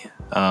injury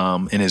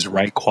in his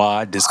right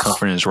quad,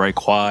 discomfort in his right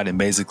quad, and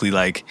basically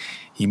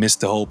he missed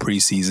the whole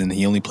preseason.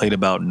 He only played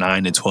about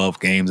 9 to 12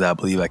 games, I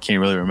believe. I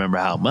can't really remember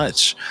how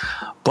much,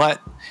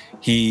 but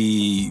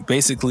he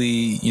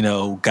basically,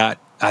 got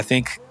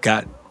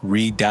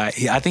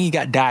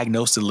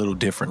diagnosed a little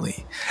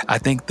differently. I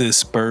think the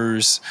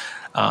Spurs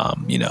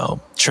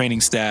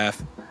training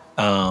staff,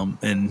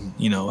 and,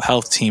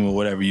 health team or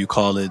whatever you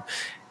call it,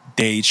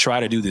 they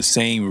try to do the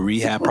same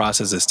rehab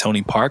process as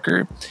Tony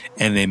Parker,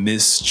 and they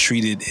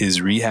mistreated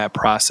his rehab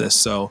process.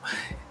 So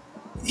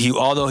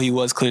although he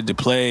was cleared to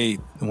play,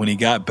 when he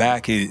got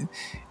back, it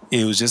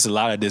was just a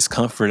lot of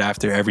discomfort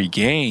after every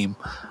game.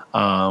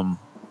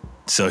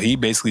 So he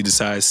basically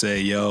decided to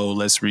say,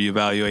 let's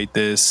reevaluate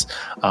this.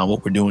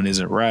 What we're doing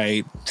isn't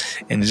right.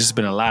 And there's just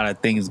been a lot of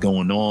things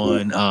going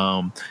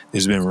on.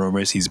 There's been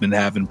rumors he's been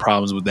having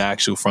problems with the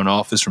actual front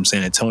office from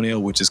San Antonio,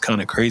 which is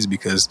kind of crazy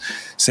because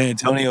San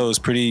Antonio is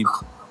pretty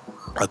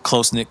a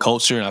close-knit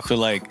culture. And I feel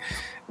like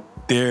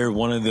they're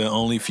one of the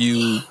only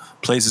few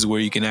places where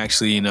you can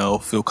actually,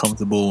 feel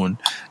comfortable. And,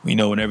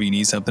 whenever you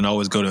need something,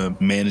 always go to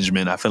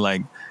management. I feel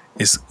like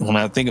when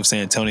I think of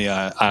San Antonio,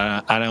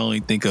 I not only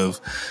think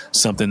of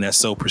something that's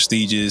so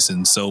prestigious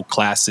and so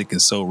classic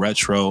and so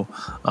retro,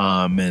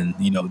 and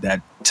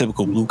that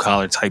typical blue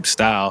collar type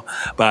style,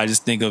 but I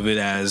just think of it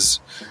as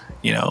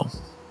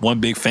one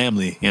big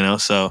family.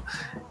 So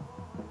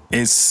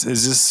it's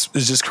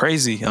just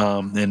crazy.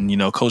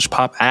 And Coach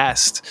Pop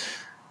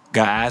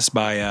got asked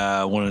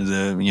by one of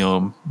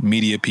the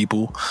media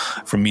people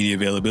from media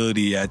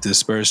availability at the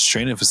Spurs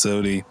training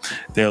facility.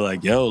 They're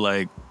like,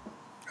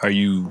 are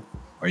you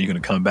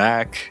going to come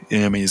back?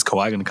 Is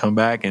Kawhi going to come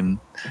back? And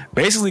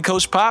basically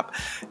Coach Pop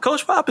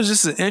is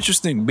just an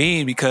interesting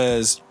being,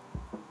 because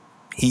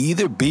he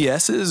either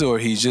BS's or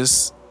he's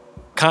just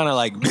kind of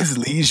like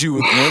misleads you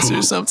with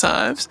answers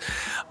sometimes.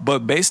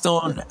 But based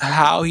on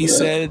how he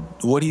said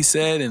what he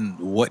said and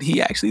what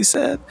he actually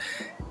said,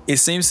 it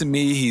seems to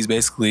me he's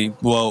basically,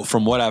 well,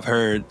 from what I've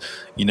heard,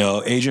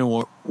 Adrian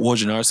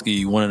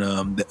Wojnarowski, one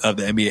of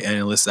the NBA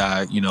analysts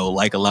I,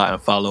 like a lot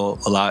and follow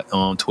a lot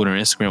on Twitter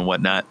and Instagram and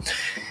whatnot,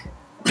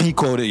 he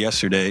quoted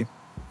yesterday,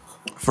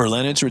 "For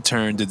Leonard's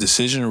return, the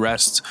decision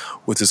rests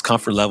with his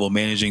comfort level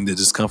managing the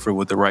discomfort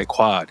with the right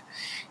quad.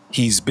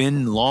 He's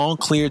been long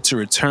cleared to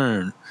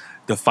return.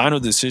 The final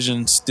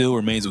decision still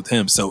remains with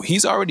him." So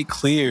he's already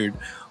cleared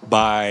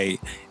by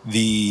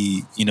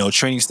the,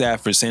 training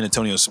staff for San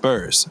Antonio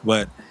Spurs.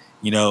 But,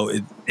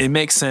 it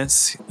makes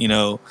sense,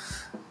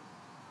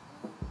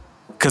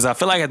 because I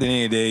feel like at the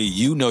end of the day,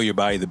 your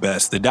body the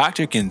best. The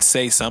doctor can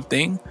say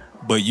something,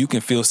 but you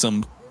can feel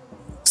some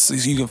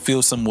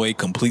way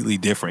completely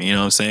different. You know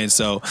what I'm saying?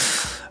 So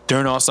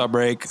during All-Star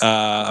break,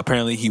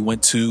 apparently he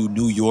went to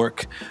New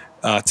York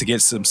to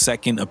get some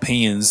second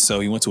opinions.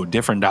 So he went to a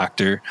different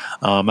doctor.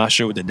 I'm not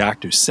sure what the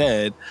doctor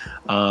said.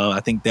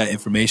 I think that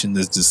information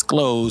is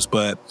disclosed,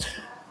 but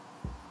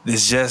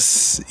it's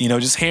just,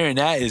 just hearing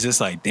that is just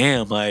like,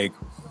 damn, like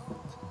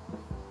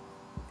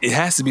it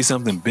has to be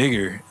something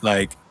bigger.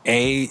 Like,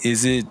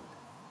 is it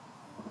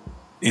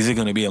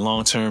going to be a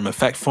long-term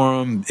effect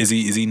for him? Is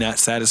he not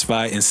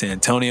satisfied in San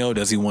Antonio?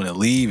 Does he want to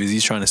leave? Is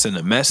he trying to send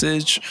a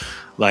message?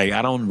 Like,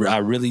 I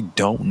really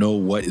don't know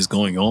what is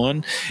going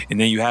on. And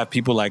then you have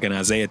people like an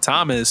Isaiah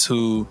Thomas,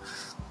 who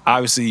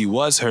obviously he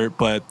was hurt,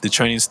 but the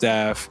training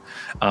staff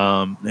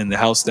and the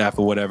health staff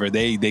or whatever,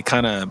 they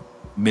kind of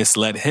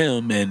misled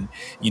him. And,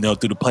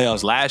 through the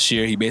playoffs last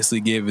year, he basically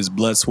gave his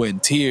blood, sweat,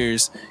 and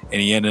tears, and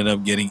he ended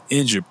up getting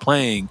injured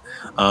playing.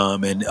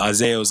 And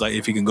Isaiah was like,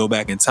 if he can go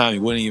back in time, he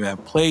wouldn't even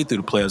have played through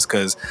the playoffs,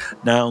 because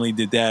not only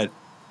did that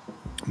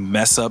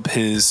mess up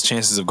his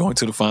chances of going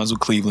to the finals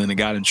with Cleveland, it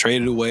got him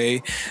traded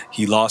away.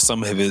 He lost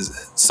some of his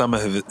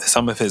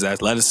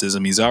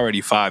athleticism. He's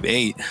already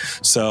 5'8",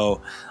 so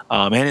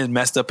and it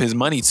messed up his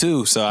money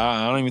too. So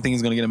I don't even think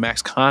he's gonna get a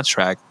max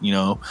contract.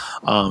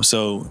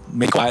 So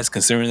make wise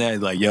considering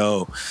that, like,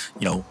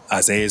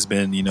 Isaiah's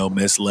been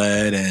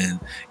misled, and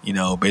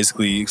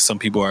basically some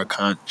people are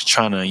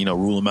trying to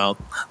rule him out,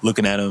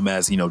 looking at him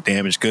as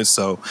damaged goods.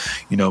 So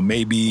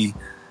maybe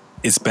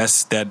it's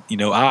best that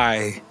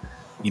I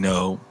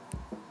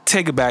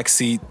take a back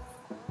seat,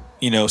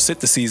 sit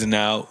the season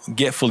out,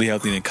 get fully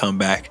healthy, and then come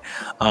back.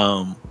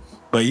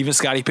 But even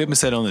Scottie Pippen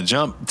said on the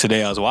jump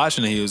today, I was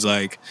watching it, he was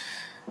like,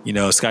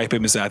 Scottie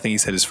Pippen said, I think he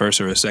said his first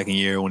or his second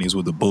year when he was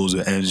with the Bulls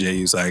with MJ,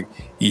 he was like,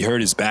 he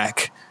hurt his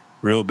back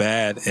real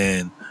bad.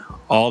 And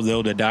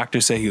although the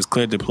doctor said he was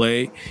cleared to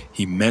play,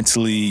 he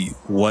mentally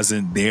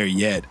wasn't there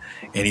yet.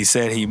 And he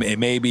said it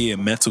may be a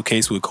mental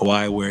case with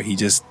Kawhi where he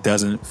just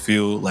doesn't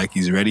feel like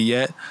he's ready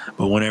yet.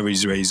 But whenever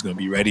he's ready, he's going to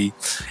be ready.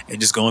 And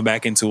just going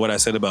back into what I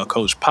said about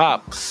Coach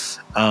Pop,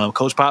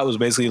 Coach Pop was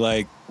basically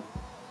like,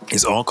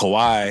 it's on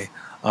Kawhi.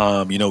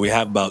 We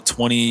have about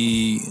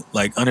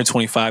under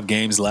 25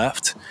 games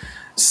left.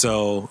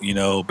 So,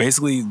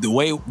 basically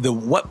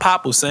what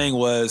Pop was saying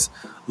was,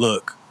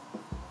 look,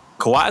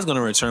 Kawhi's going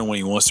to return when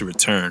he wants to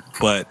return.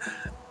 But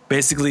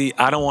basically,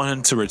 I don't want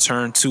him to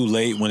return too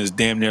late when it's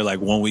damn near like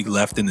 1 week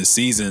left in the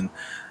season,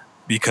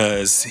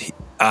 because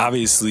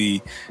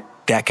obviously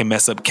that can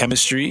mess up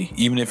chemistry.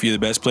 Even if you're the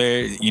best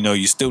player,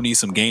 you still need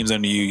some games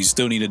under you. You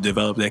still need to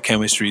develop that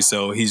chemistry.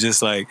 So he's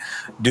just like,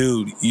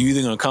 dude, you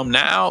either going to come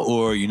now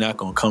or you're not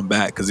going to come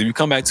back. Because if you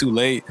come back too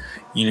late,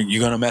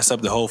 you're going to mess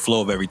up the whole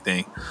flow of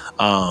everything.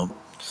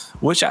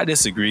 Which I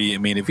disagree. I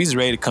mean, if he's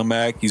ready to come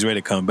back, he's ready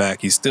to come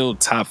back. He's still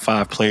top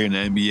 5 player in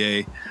the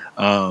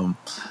NBA.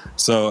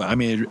 So, I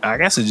mean, I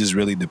guess it just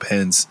really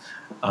depends.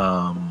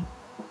 But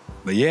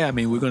yeah, I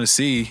mean, we're going to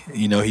see.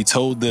 He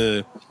told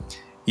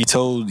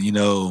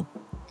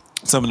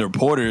some of the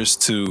reporters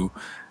to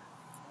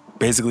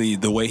basically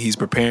the way he's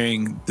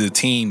preparing the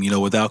team,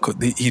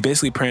 he's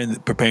basically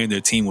preparing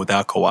their team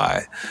without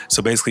Kawhi.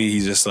 So basically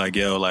he's just like,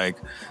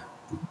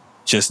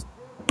 just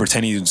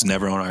pretend he's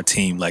never on our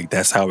team. Like,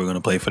 that's how we're going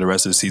to play for the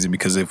rest of the season,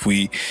 because if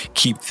we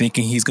keep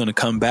thinking he's going to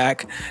come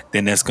back,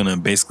 then that's going to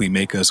basically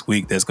make us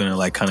weak. That's going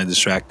to kind of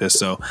distract us.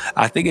 So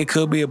I think it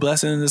could be a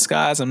blessing in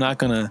disguise. I'm not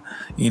going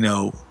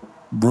to,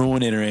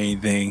 ruin it or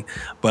anything,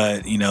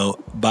 but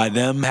by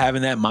them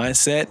having that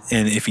mindset,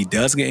 and if he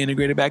does get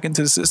integrated back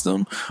into the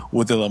system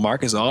with the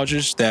LaMarcus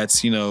Aldridge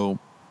that's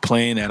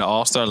playing at an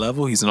all-star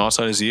level, he's an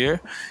all-star this year,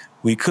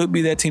 we could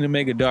be that team to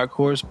make a dark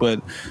horse.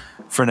 But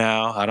for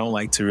now, I don't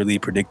like to really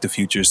predict the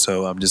future,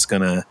 so I'm just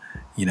gonna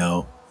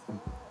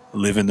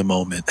live in the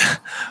moment.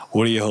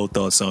 What are your whole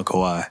thoughts on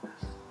Kawhi?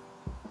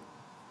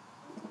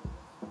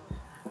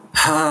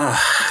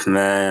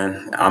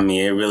 Man, I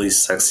mean, it really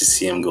sucks to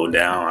see him go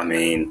down. I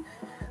mean,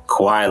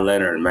 Kawhi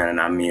Leonard, man,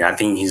 I mean, I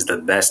think he's the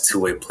best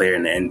two-way player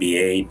in the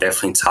NBA,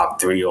 definitely top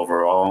 3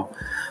 overall.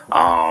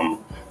 I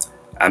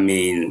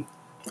mean,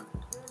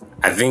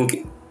 I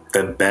think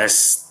the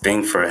best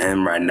thing for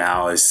him right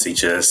now is to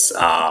just,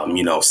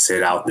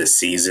 sit out this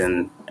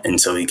season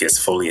until he gets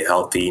fully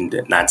healthy,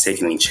 not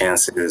taking any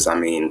chances. I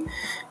mean,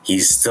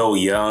 he's still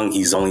young.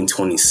 He's only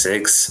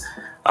 26.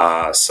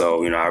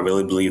 So, I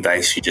really believe that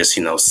he should just,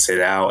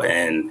 sit out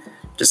and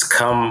just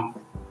come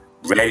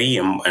ready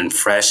and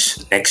fresh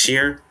next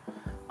year.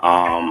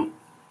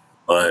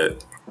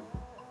 But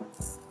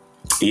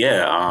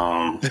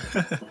yeah,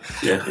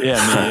 yeah.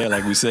 Yeah,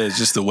 like we said, it's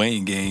just a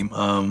weighing game.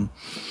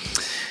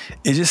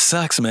 It just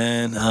sucks,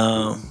 man.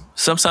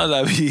 Sometimes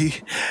I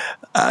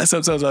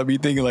be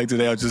thinking like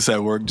today I was just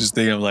at work just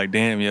thinking, I'm like,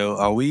 damn, yo,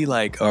 are we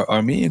like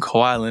are me and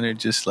Kawhi Leonard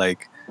just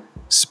like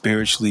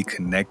spiritually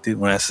connected?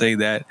 When I say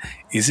that,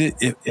 is it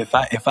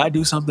if I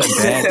do something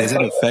bad, does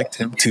it affect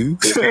him too?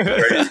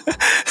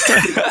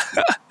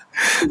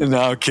 No,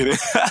 I'm kidding.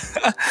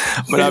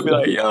 But I'll be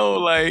like,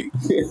 yo,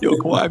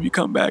 Kawhi, if you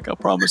come back, I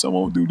promise I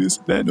won't do this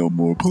and that no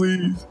more,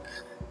 please.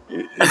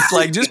 It's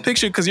like, just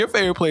picture, because your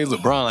favorite player is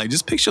LeBron, like,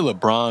 just picture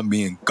LeBron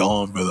being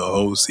gone for the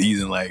whole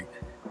season. Like,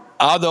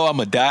 although I'm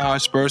a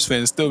diehard Spurs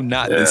fan, it's still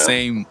not the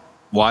same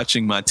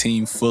watching my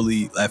team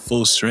fully at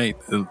full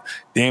strength.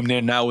 Damn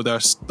near now with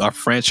our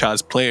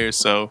franchise players.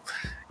 So,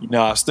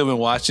 I've still been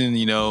watching,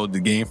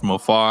 the game from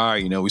afar.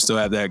 We still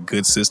have that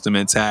good system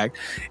intact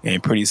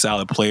and pretty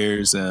solid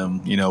players. I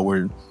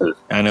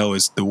know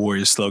it's the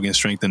Warriors slogan,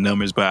 strength in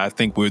numbers, but I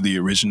think we're the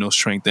original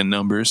strength in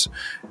numbers.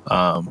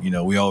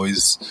 We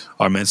always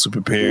are mentally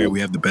prepared. We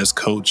have the best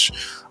coach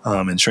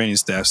and training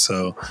staff.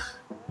 So,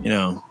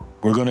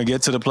 we're going to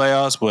get to the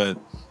playoffs, but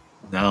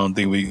I don't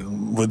think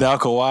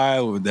without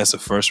Kawhi, that's a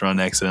first round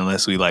exit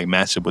unless we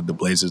match up with the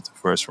Blazers the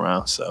first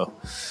round. So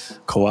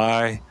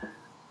Kawhi,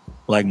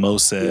 like Mo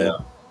said,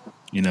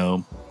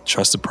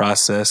 trust the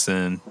process,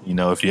 and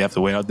if you have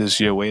to wait out this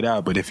year, wait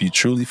out. But if you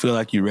truly feel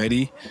like you're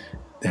ready,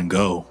 then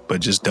go.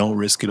 But just don't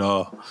risk it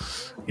all.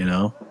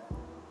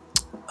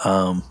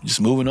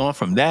 Just moving on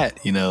from that,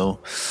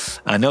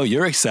 I know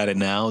you're excited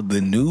now.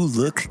 The new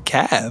look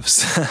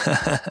Cavs.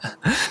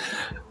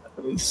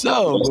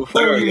 So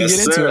before we even get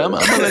into it, I'm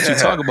gonna let you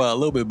talk about it a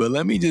little bit, but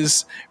let me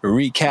just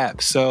recap.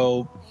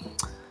 So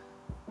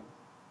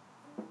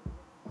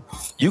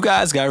you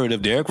guys got rid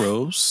of Derrick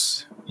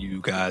Rose.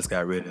 You guys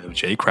got rid of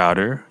Jay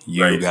Crowder.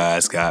 You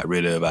guys got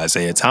rid of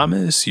Isaiah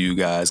Thomas. You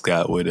guys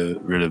got rid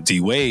of D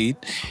Wade,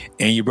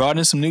 and you brought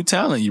in some new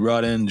talent. You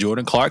brought in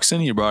Jordan Clarkson.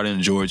 You brought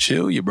in George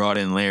Hill. You brought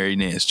in Larry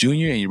Nance Jr.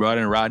 and you brought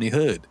in Rodney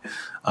Hood.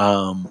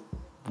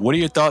 What are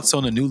your thoughts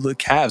on the new look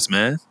Cavs,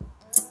 man?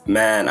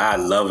 Man, I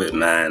love it,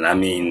 man. I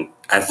mean,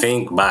 I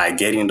think by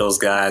getting those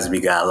guys, we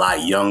got a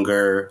lot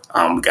younger.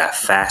 We got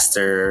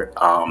faster.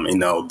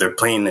 They're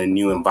playing in a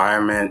new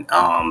environment.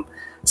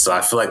 So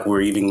I feel like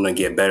we're even going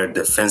to get better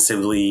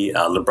defensively.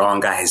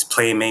 LeBron got his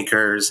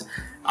playmakers.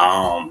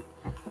 I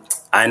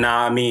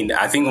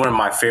think one of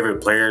my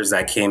favorite players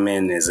that came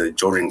in is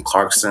Jordan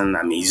Clarkson.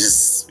 I mean,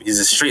 he's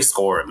a straight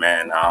scorer,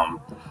 man.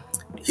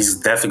 He's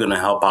definitely going to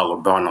help out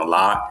LeBron a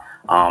lot.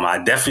 I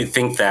definitely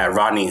think that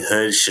Rodney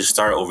Hood should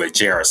start over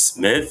J.R.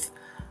 Smith,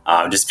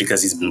 just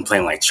because he's been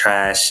playing like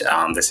trash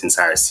this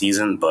entire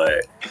season.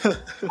 But,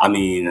 I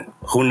mean,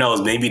 who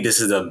knows? Maybe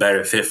this is a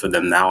better fit for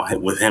them now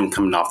with him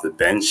coming off the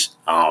bench.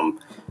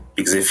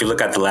 Because if you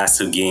look at the last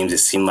two games, it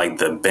seemed like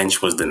the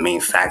bench was the main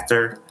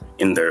factor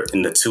in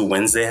the two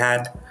wins they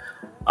had.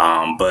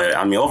 But,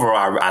 I mean,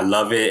 overall, I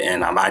love it.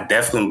 And I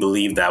definitely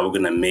believe that we're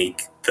going to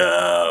make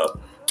the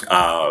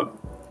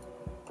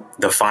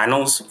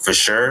finals for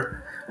sure.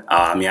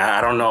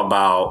 I don't know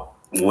about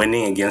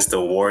winning against the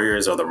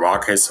Warriors or the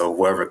Rockets or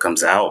whoever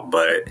comes out,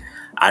 but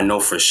I know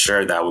for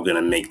sure that we're going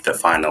to make the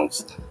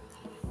finals.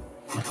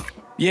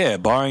 Yeah,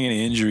 barring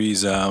any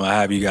injuries, I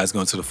have you guys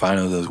going to the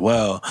finals as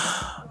well.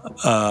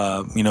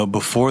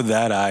 Before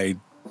that, I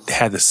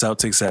had the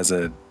Celtics as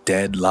a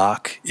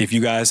deadlock. If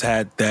you guys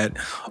had that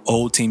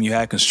old team you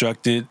had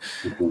constructed,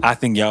 I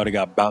think y'all would have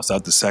got bounced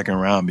out the second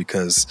round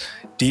because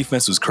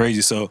defense was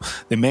crazy. So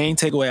the main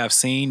takeaway I've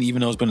seen,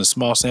 even though it's been a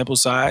small sample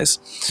size,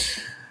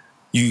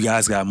 you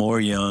guys got more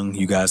young,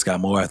 you guys got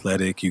more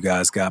athletic, you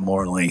guys got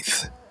more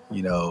length.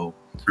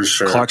 For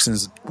sure.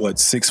 Clarkson's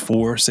 6'4",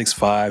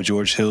 6'5".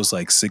 George Hill's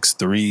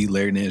 6'3".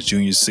 Larry Nance Jr.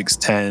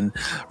 6'10".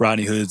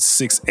 Rodney Hood's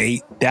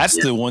 6'8". That's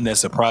the one that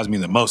surprised me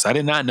the most. I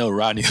did not know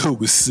Rodney Hood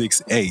was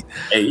 6'8".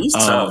 Hey, he's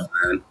tough,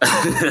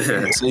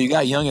 man. So you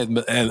got young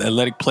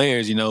athletic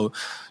players.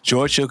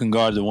 George Hill can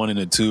guard the 1 and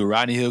the 2.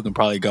 Rodney Hill can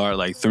probably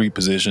guard 3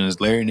 positions.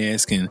 Larry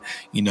Nance can,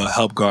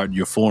 help guard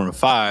your 4 and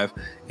 5.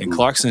 And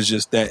Clarkson's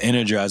just that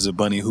energizer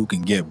bunny who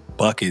can get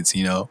buckets.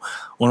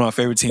 One of my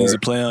favorite teams to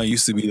play on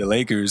used to be the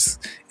Lakers.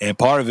 And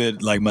part of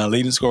it, my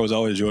leading scorer was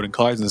always Jordan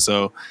Clarkson.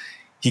 So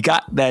he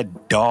got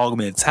that dog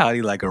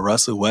mentality like a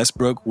Russell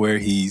Westbrook where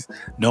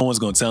no one's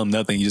going to tell him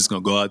nothing. He's just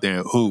going to go out there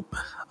and hoop.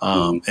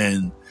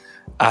 And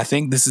I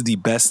think this is the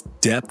best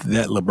depth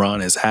that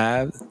LeBron has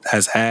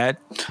had.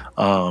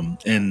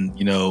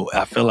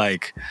 I feel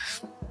like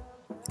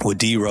with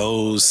D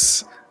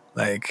Rose,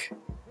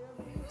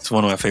 it's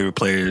one of my favorite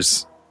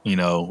players,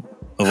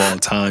 of all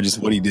time. Just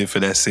what he did for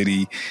that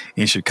city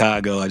in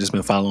Chicago. I just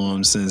been following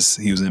him since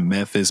he was in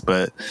Memphis,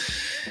 but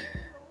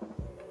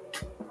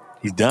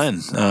he's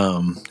done.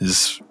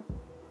 Just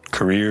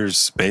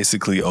career's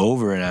basically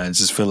over, and I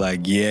just feel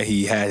like, yeah,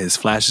 he had his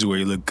flashes where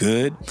he looked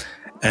good,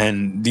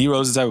 and D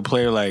Rose is the type of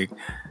player, like,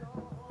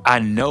 I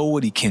know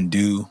what he can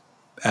do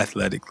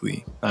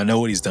athletically. I know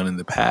what he's done in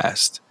the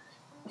past.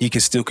 He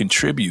can still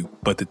contribute,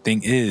 but the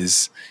thing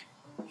is,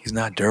 he's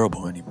not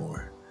durable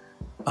anymore.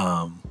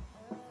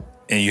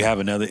 And you have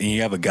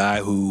a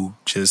guy who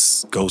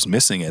just goes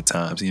missing at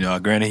times. You know,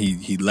 granted,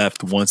 he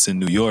left once in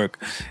New York,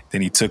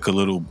 then he took a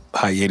little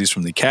hiatus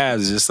from the Cavs.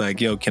 It's just like,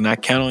 yo, can I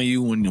count on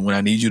you when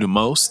I need you the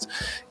most?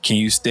 Can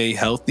you stay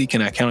healthy?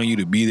 Can I count on you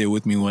to be there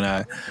with me when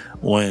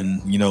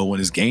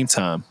it's game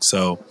time?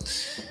 So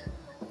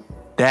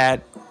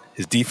that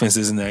his defense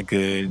isn't that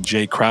good.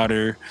 Jay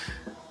Crowder.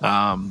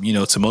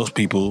 To most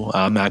people,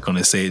 I'm not going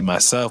to say it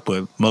myself,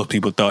 but most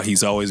people thought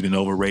he's always been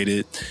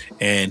overrated,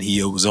 and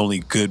he was only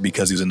good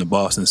because he was in the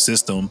Boston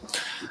system.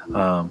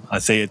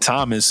 Isaiah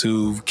Thomas,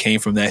 who came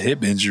from that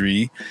hip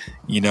injury,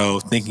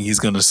 thinking he's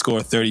going to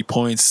score 30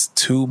 points,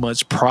 too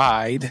much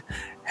pride,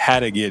 had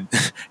to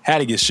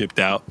get shipped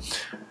out.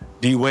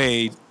 D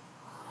Wade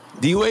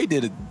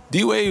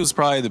was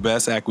probably the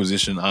best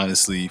acquisition,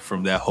 honestly,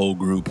 from that whole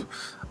group.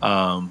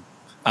 I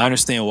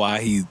understand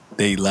why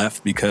they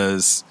left,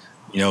 because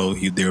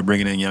they were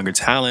bringing in younger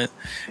talent,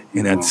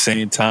 and at the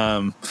same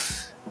time,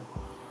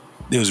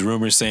 there was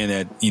rumors saying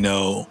that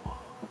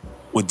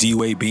with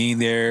D-Wade being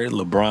there,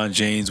 LeBron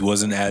James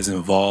wasn't as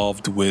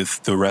involved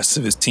with the rest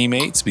of his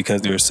teammates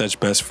because they were such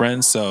best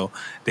friends, so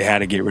they had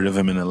to get rid of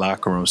him in the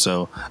locker room.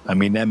 So, I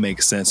mean, that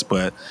makes sense.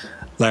 But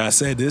like I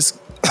said, this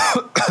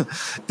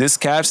this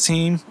Cavs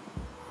team,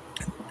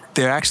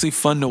 they're actually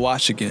fun to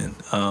watch again.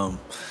 And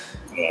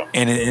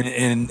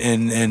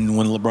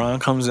when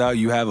LeBron comes out,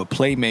 you have a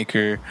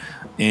playmaker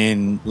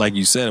like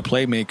you said, a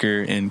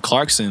playmaker in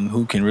Clarkson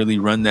who can really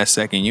run that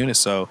second unit.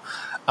 So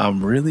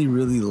I'm really,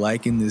 really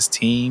liking this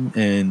team,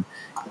 and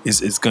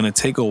it's going to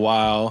take a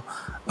while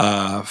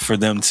for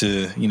them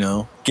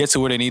to, get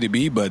to where they need to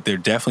be, but they're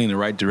definitely in the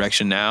right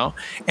direction now.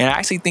 And I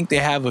actually think they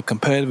have a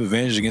competitive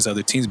advantage against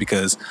other teams,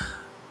 because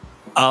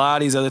a lot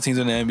of these other teams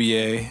in the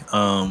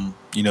NBA,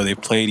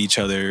 they've played each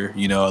other,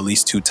 at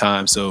least 2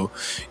 times. So,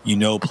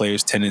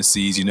 players'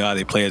 tendencies, how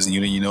they play as a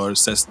unit,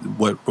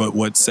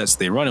 what sets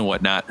they run and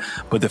whatnot.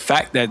 But the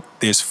fact that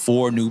there's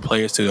 4 new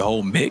players to the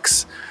whole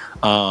mix,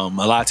 a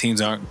lot of teams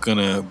aren't going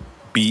to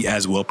be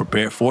as well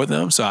prepared for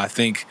them. So I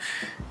think,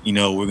 we're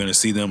going to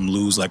see them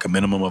lose like a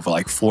minimum of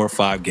like 4 or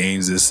 5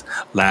 games this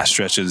last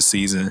stretch of the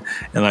season.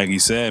 And like you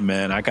said,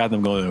 man, I got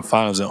them going to the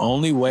finals. The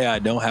only way I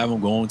don't have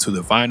them going to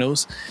the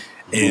finals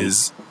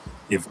is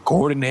if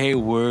Gordon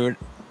Hayward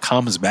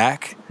comes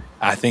back.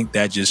 I think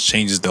that just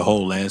changes the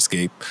whole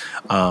landscape.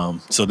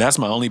 So that's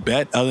my only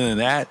bet. Other than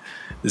that,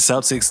 the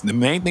Celtics, the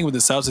main thing with the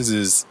Celtics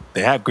is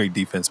they have great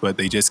defense, but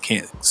they just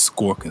can't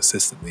score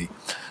consistently.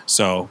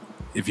 So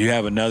if you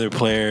have another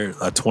player,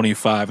 a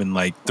 25 and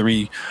like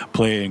 3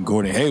 player in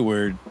Gordon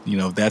Hayward,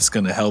 that's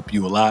going to help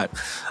you a lot.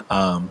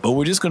 But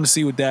we're just going to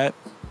see with that.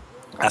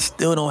 I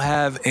still don't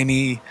have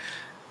any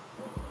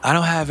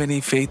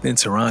faith in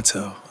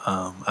Toronto.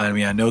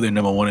 I know they're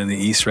number 1 in the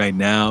East right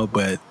now,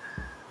 but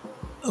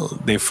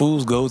they're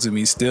fool's gold to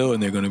me still,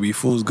 and they're going to be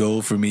fool's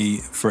gold for me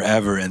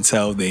forever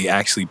until they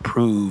actually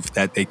prove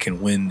that they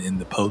can win in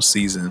the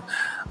postseason.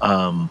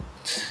 I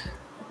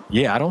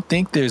don't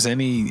think there's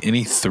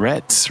any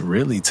threats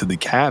really to the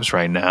Cavs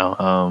right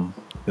now.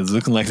 It's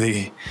looking like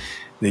they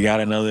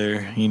got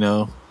another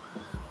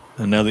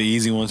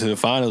easy one to the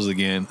finals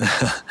again.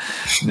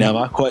 Now,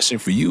 my question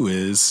for you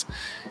is,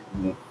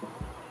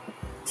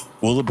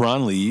 will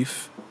LeBron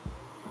leave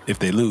if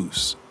they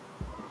lose?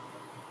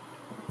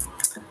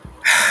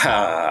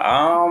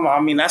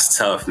 That's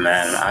tough,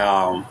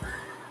 man.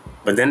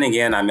 But then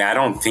again, I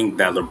don't think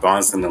that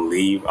LeBron's gonna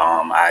leave.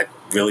 I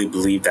really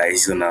believe that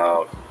he's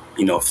gonna,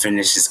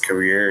 finish his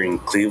career in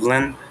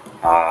Cleveland.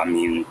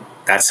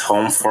 That's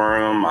home for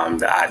him.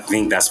 I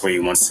think that's where he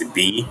wants to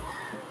be.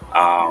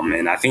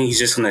 And I think he's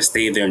just gonna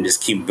stay there and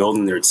just keep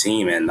building their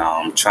team and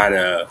try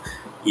to,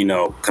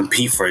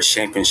 compete for a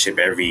championship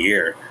every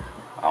year.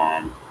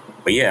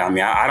 But yeah,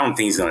 I don't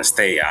think he's gonna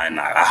stay, and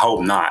I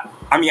hope not.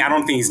 I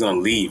don't think he's gonna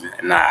leave,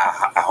 and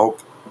I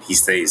hope he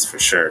stays for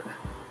sure.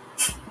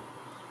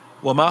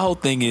 Well, my whole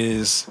thing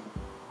is,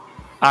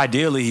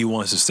 ideally, he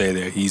wants to stay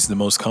there. He's the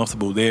most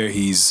comfortable there.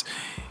 He's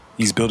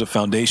built a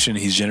foundation.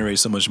 He's generated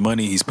so much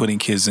money. He's putting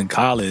kids in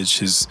college.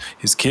 His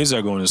kids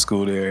are going to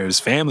school there. His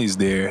family's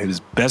there. His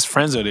best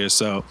friends are there.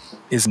 So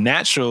it's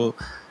natural,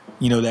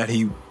 that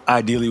he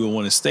ideally would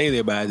want to stay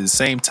there. But at the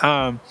same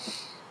time,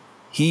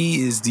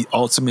 he is the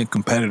ultimate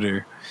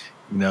competitor,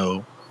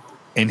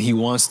 and he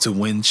wants to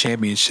win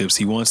championships.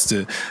 He wants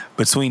to,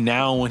 between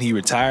now and when he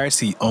retires,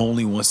 he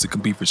only wants to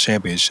compete for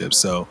championships.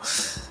 So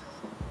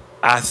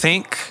I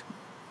think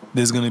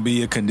there's going to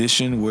be a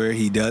condition where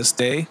he does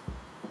stay.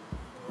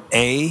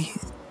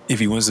 If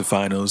he wins the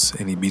finals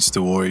and he beats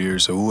the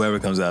Warriors or whoever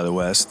comes out of the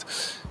West.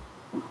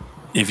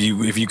 If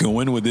you can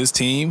win with this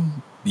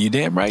team, you're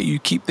damn right. You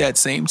keep that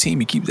same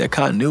team. You keep that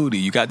continuity.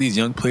 You got these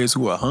young players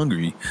who are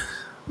hungry.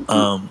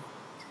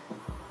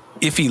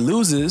 If he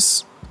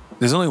loses,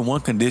 There's only one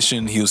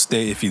condition he'll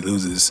stay if he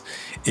loses.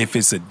 If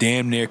it's a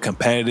damn near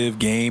competitive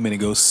game and it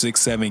goes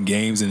 6-7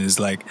 games and it's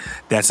like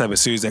that type of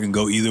series that can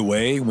go either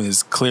way, when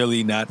it's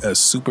clearly not a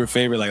super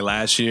favorite like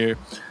last year,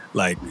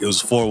 like it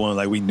was 4-1,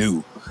 like we knew. You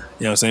know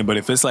what I'm saying? But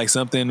if it's like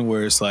something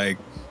where it's like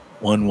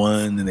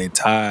 1-1 and they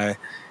tie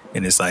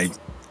and it's like,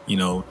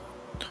 2-2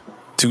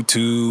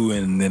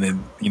 and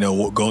then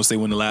Golden State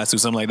win the last two,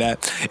 something like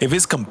that. If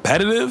it's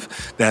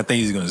competitive, then I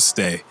think he's going to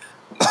stay.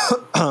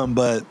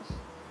 But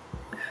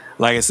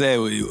like I said,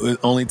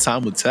 only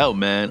time will tell,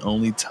 man.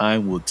 Only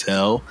time will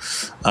tell.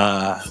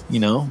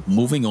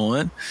 Moving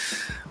on.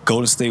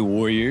 Golden State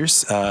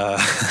Warriors.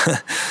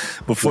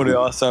 Before the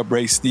All-Star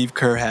break, Steve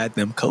Kerr had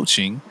them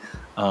coaching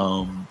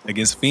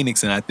against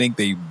Phoenix, and I think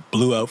they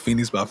blew out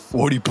Phoenix by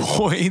 40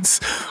 points,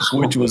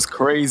 which was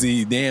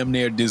crazy. Damn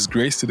near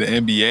disgrace to the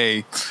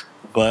NBA.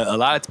 But a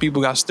lot of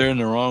people got stirred in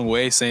the wrong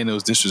way, saying it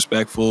was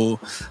disrespectful.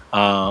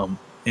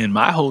 And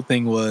my whole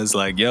thing was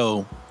like,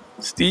 yo,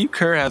 Steve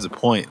Kerr has a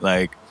point.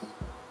 Like,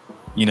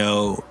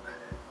 you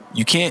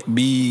can't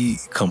be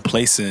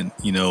complacent,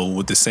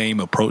 with the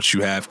same approach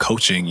you have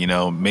coaching.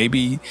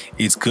 Maybe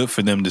it's good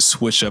for them to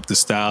switch up the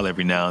style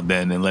every now and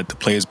then and let the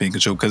players be in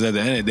control. Because at the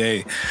end of the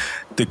day,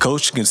 the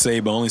coach can say,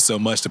 but only so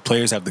much. The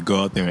players have to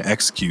go out there and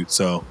execute.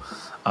 So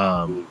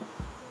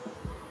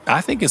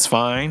I think it's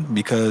fine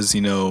because,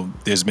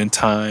 there's been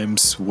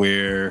times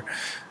where,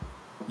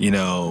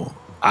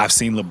 I've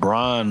seen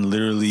LeBron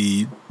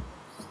literally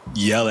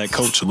yell at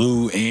Coach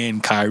Lou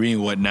and Kyrie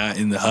and whatnot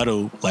in the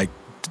huddle, like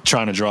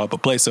trying to draw up a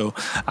play. So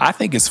I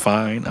think it's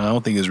fine. I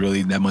don't think it's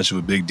really that much of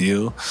a big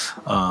deal.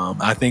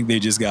 I think they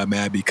just got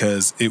mad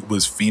because it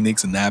was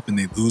Phoenix and happened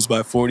they lose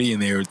by 40,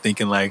 and they were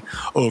thinking like,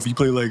 oh, if you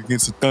play like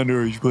against the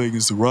Thunder or you play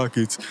against the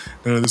Rockets,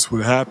 none of this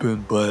would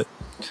happen. But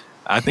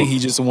I think he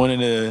just wanted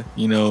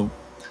to,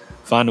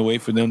 find a way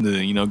for them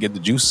to, get the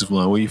juices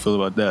flowing. What do you feel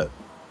about that?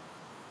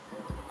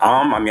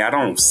 I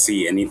don't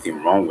see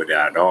anything wrong with it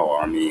at all.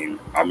 I mean,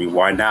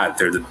 why not?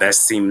 They're the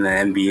best team in the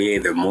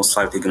NBA. They're most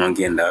likely going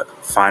to get in the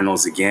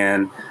finals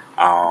again.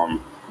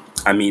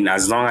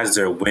 As long as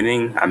they're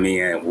winning,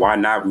 why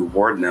not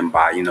reward them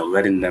by,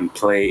 letting them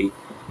play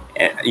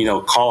and,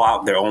 call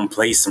out their own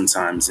play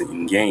sometimes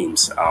in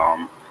games.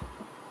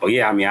 But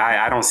yeah,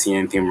 I don't see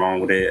anything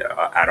wrong with it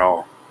at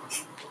all.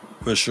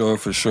 For sure.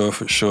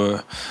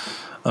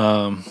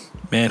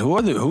 Man,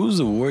 who's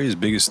the Warriors'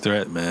 biggest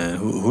threat, man?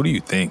 Who do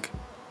you think?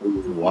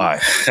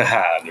 Why?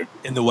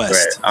 In the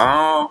West.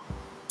 Right.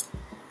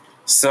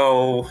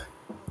 So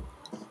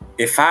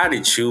if I had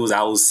to choose,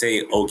 I would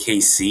say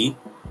OKC.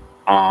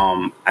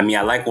 I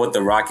like what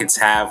the Rockets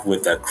have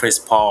with Chris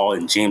Paul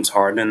and James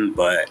Harden,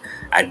 but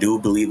I do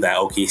believe that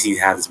OKC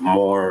has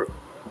more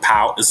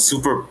power,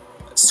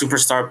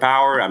 superstar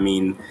power.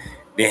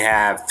 They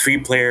have 3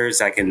 players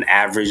that can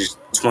average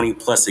 20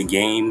 plus a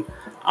game.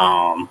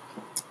 I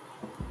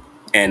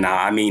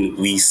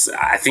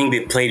think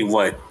they played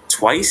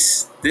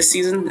twice this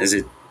season? Is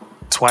it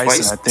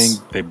twice? I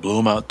think they blew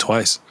them out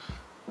twice.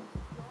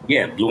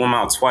 Yeah, blew them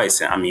out twice.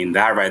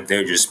 That right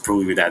there just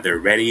proved that they're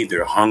ready,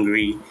 they're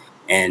hungry,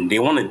 and they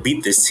want to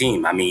beat this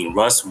team.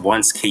 Russ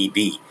wants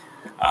KD.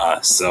 I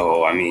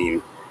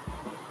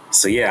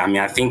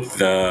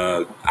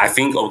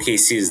think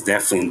OKC is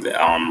definitely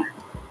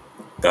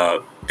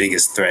the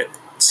biggest threat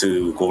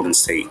to Golden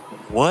State.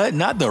 What?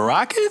 Not the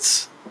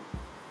Rockets?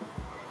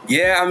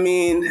 Yeah,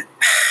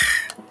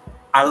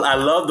 I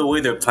love the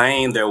way they're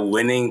playing. They're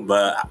winning,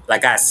 but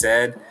like I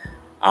said,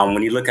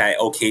 when you look at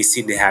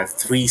OKC, they have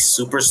 3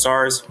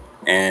 superstars,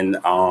 and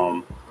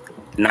I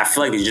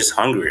feel like they're just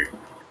hungry.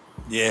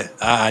 Yeah,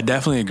 I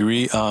definitely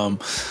agree.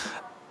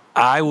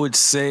 I would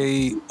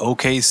say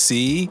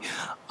OKC,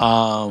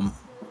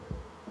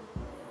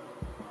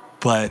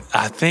 but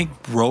I think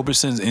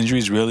Roberson's injury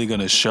is really going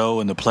to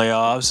show in the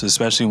playoffs,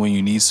 especially when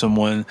you need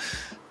someone,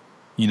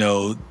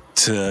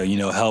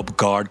 to help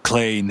guard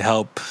Clay and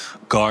help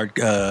guard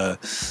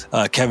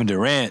Kevin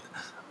Durant.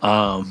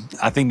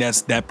 I think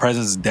that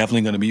presence is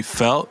definitely going to be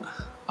felt,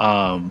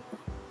 but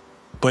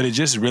it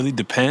just really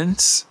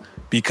depends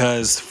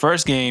because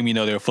first game,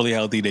 they were fully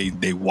healthy.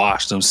 They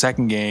washed them.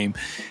 Second game,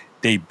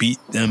 they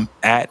beat them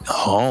at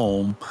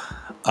home.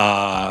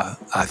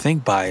 I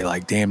think by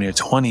like damn near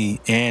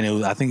 20,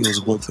 and I think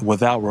it was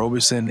without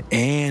Roberson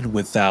and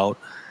without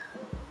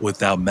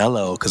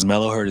Melo because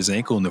Melo hurt his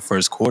ankle in the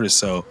first quarter.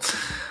 So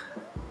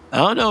I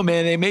don't know,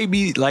 man. They may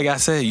be, like I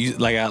said,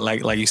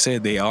 like you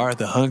said, they are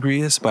the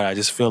hungriest, but I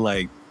just feel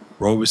like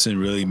Roberson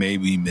really may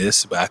be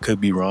missed, but I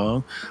could be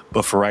wrong.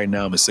 But for right now,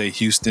 I'm going to say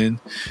Houston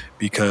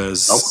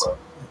because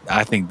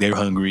I think they're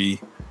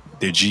hungry.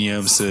 Their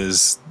GM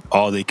says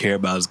all they care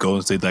about is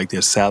Golden State, like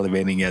they're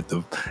salivating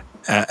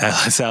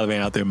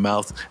salivating out their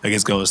mouth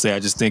against Golden State. I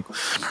just think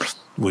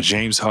with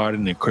James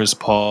Harden and Chris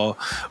Paul,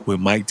 with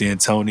Mike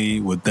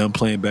D'Antoni, with them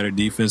playing better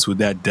defense, with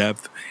that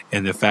depth,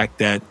 and the fact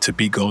that to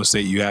beat Golden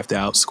State, you have to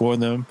outscore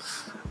them,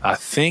 I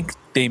think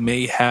they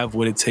may have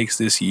what it takes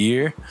this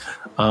year.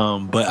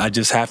 But I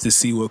just have to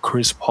see what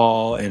Chris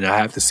Paul and I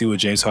have to see what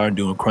James Harden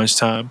do in crunch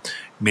time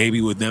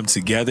maybe with them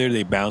together,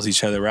 they balance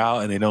each other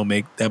out and they don't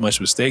make that much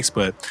mistakes.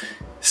 But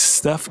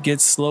stuff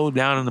gets slowed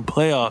down in the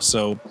playoffs.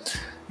 So,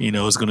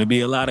 it's going to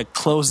be a lot of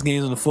close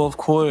games in the fourth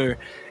quarter.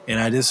 And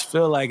I just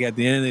feel like at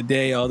the end of the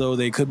day, although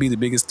they could be the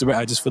biggest threat,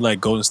 I just feel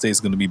like Golden State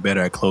is going to be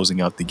better at closing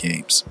out the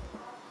games.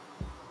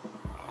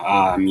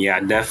 Yeah, I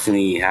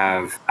definitely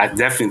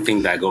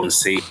think that Golden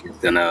State is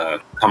gonna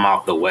come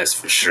out the West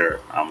for sure.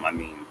 But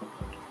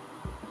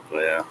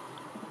yeah.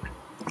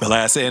 But like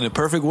I said, in a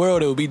perfect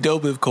world, it would be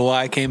dope if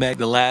Kawhi came back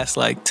the last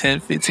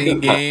 10, 15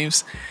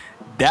 games.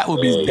 That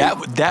would be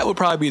that would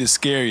probably be the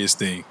scariest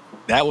thing.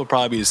 That would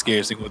probably be the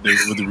scariest thing with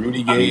the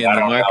Rudy Gay and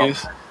the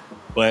Marcus.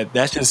 But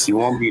that's just you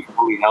won't be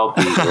fully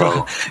healthy,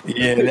 bro.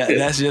 Yeah,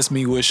 that's just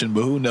me wishing.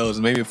 But who knows?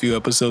 Maybe a few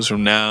episodes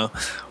from now,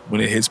 when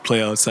it hits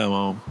playoff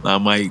time, I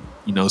might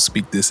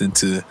speak this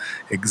into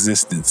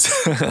existence.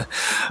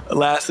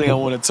 Last thing I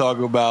want to talk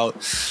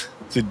about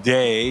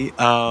today.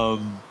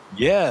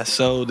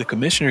 So the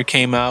commissioner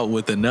came out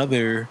with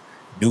another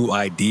new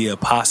idea,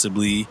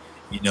 possibly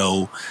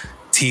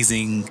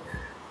teasing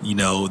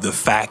the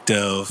fact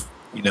of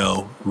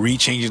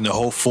rechanging the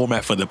whole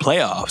format for the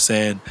playoffs.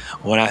 And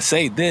when I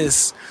say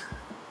this,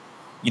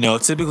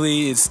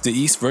 typically it's the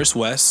East versus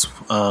West,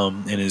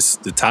 and it's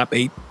the top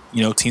 8,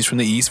 teams from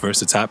the East versus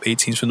the top 8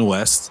 teams from the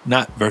West.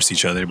 Not versus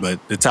each other,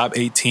 but the top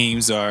 8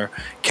 teams are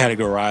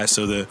categorized.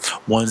 So the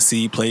 1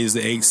 seed plays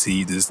the 8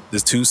 seed, the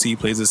 2 seed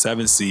plays the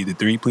 7 seed, the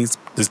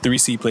 3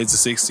 seed plays the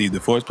 6 seed, the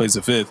 4th plays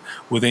the 5th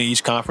within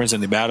each conference,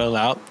 and they battle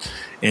out.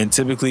 And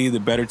typically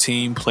the better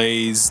team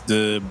plays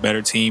the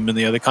better team in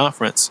the other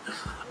conference.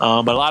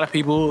 But a lot of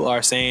people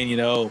are saying,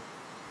 the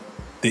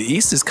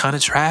East is kind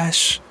of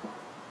trash.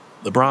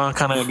 LeBron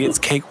kind of gets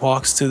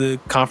cakewalks to the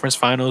conference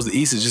finals. The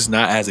East is just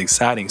not as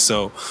exciting.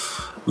 So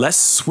let's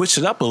switch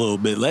it up a little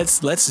bit.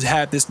 Let's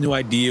have this new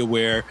idea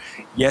where,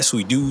 yes,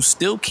 we do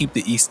still keep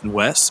the East and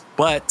West,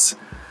 but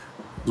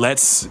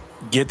let's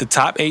get the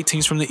top 8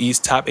 teams from the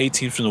East, top 8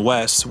 teams from the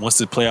West. Once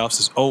the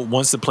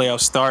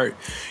playoffs start,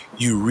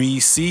 you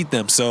reseed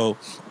them. So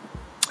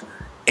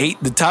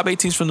the top 8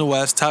 teams from the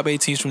West, top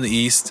 8 teams from the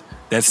East.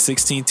 That's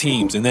 16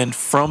 teams. And then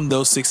from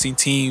those 16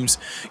 teams,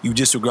 you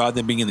disregard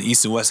them being in the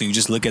East and West, and you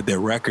just look at their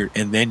record,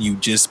 and then you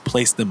just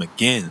place them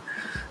again.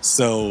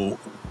 So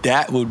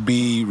that would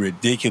be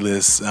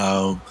ridiculous.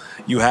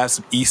 You have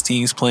some East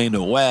teams playing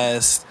the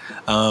West.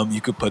 You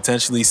could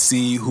potentially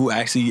see who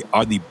actually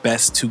are the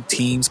best 2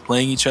 teams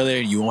playing each other.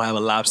 You won't have a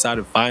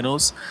lopsided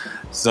finals.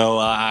 So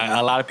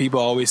a lot of people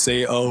always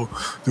say, the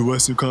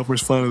Western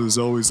Conference Finals is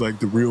always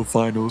the real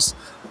finals.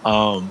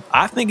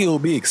 I think it will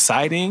be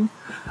exciting.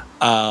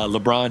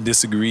 LeBron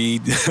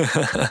disagreed.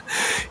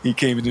 He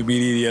came into the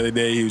media the other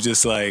day. He was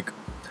just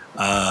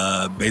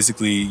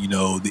basically,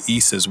 the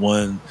East has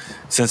won,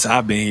 since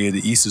I've been here,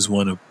 the East has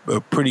won a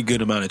pretty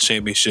good amount of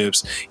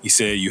championships. He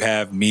said, you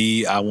have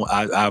me.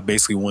 I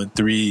basically won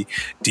 3.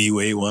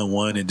 D-Wade won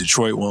 1 and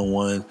Detroit won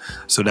 1.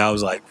 So that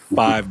was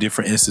 5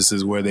 different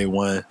instances where they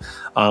won.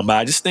 But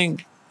I just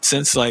think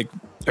since early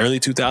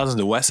 2000s,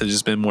 the West has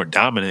just been more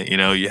dominant.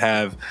 You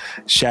have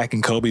Shaq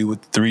and Kobe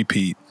with the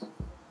three-peat.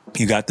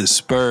 You got the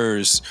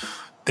Spurs.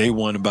 They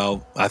won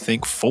about, I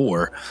think,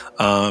 4.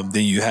 Then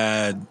you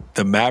had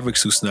the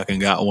Mavericks who snuck and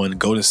got 1.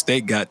 Golden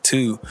State got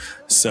 2.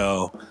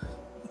 So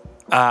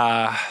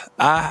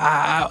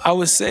I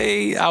would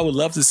say I would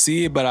love to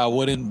see it, but I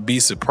wouldn't be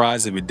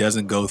surprised if it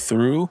doesn't go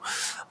through.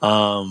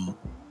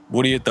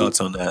 What are your thoughts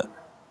on that?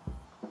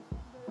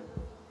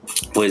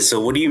 Wait, so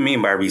what do you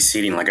mean by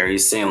reseeding? Are you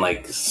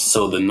saying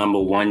so the number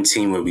 1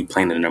 team would be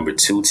playing the number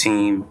 2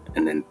 team,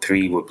 and then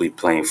 3 would be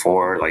playing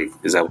 4?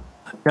 Is that?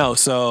 No,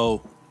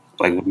 so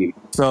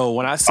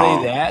when I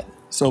say that,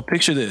 so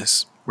picture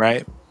this,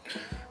 right?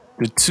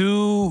 The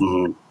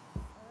 2,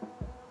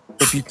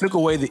 if you took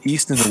away the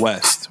East and the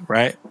West,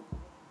 right?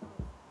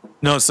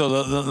 No, so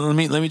let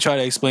me try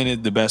to explain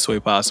it the best way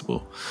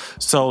possible.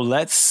 So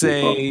let's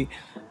say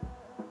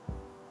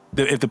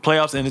if the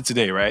playoffs ended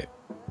today, right?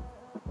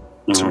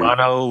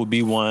 Toronto would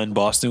be 1,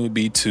 Boston would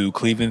be 2,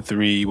 Cleveland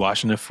 3,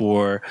 Washington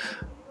 4,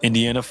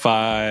 Indiana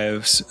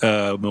 5,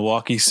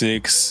 Milwaukee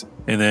 6,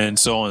 and then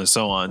so on and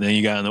so on. Then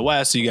you got in the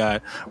West, you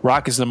got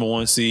Rockets number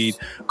 1 seed,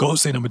 Golden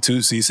State number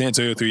 2 seed, San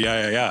Antonio 3,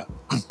 yeah.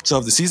 So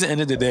if the season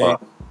ended today,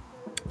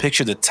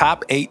 picture the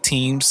top 8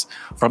 teams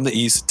from the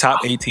East,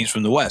 top 8 teams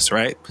from the West,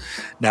 right?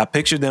 Now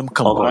picture them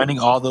combining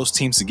all those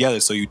teams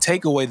together. So you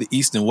take away the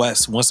East and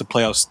West once the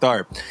playoffs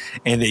start,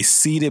 and they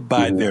seeded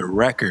by their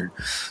record.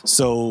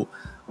 So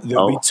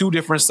there'll be 2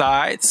 different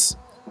sides.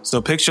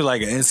 So picture an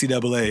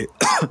NCAA.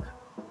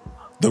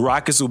 The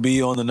Rockets will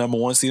be on the number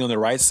 1 seed on the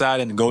right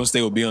side, and the Golden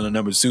State will be on the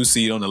number 2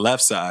 seed on the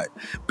left side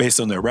based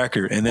on their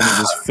record. And then they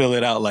just fill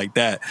it out like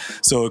that.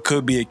 So it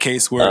could be a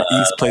case where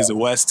East plays a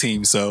West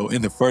team. So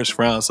in the first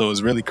round, so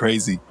it's really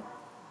crazy.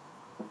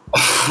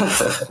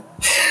 I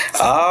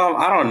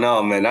don't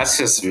know, man. That's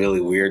just really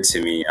weird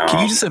to me.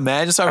 Can you just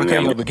imagine? Sorry,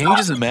 can you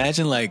just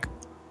imagine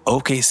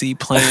OKC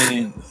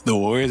playing the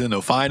Warriors in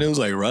the finals?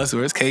 Russ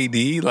versus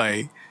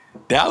KD?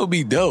 That would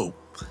be dope.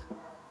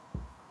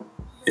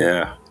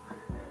 Yeah.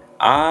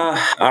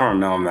 I don't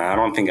know, man. I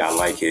don't think I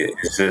like it.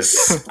 It's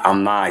just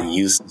I'm not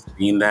used to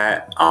seeing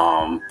that.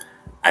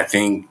 I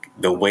think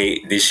the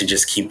way they should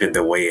just keep it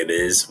the way it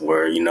is,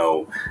 where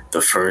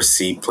the first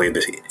seed play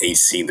the eighth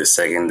seed, the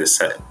second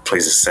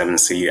plays the seventh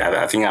seed.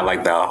 I think I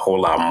like that a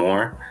whole lot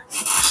more.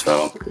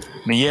 So,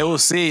 I mean, yeah, we'll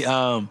see.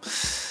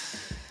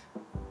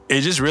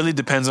 It just really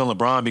depends on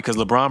LeBron because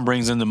LeBron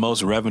brings in the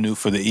most revenue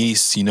for the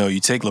East. You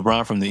take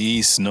LeBron from the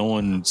East, no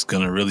one's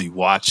going to really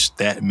watch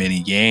that many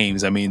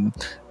games. I mean,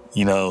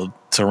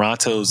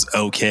 Toronto's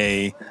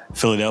okay.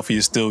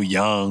 Philadelphia's still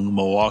young.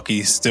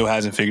 Milwaukee still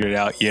hasn't figured it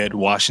out yet.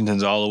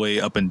 Washington's all the way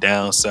up and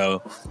down.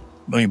 So,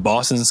 I mean,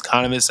 Boston's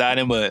kind of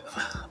exciting, but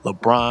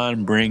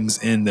LeBron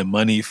brings in the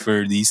money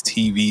for these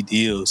TV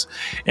deals.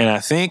 And I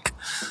think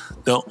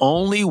the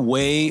only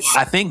way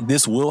I think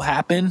this will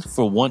happen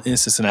for one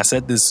instance, and I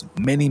said this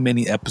many,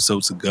 many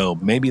episodes ago,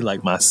 maybe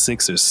like my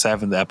 6th or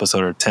 7th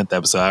episode or 10th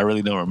episode, I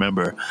really don't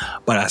remember.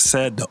 But I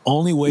said the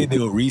only way they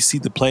will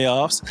reseed the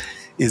playoffs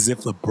is if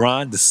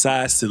LeBron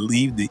decides to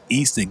leave the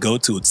East and go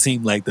to a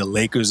team like the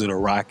Lakers or the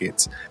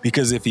Rockets.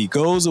 Because if he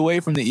goes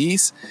away from the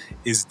East,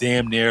 it's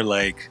damn near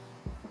like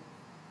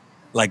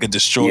a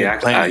destroyed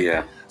planet.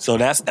 Yeah. So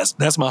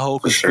that's my whole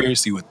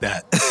conspiracy with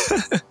that.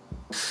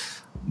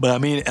 But I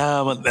mean,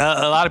 a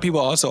lot of people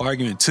are also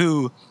arguing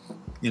too,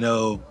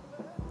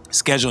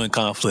 scheduling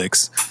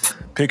conflicts.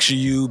 Picture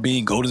you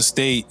being Golden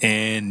State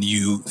and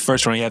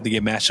first round you have to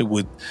get matched up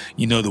with,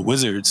 the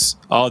Wizards.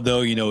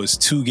 Although, it's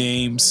 2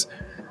 games,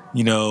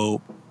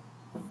 at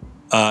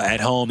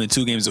home and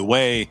 2 games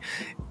away.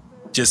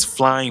 Just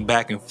flying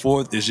back and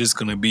forth is just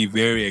going to be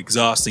very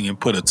exhausting and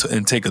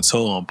and take a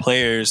toll on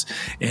players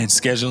and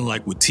scheduling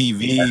like with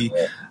TV.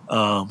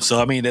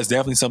 So I mean, that's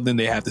definitely something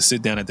they have to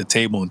sit down at the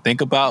table and think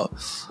about.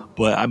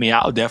 But I mean,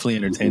 I'll definitely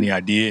entertain the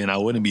idea, and I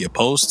wouldn't be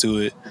opposed to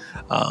it.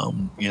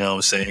 You know what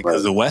I'm saying?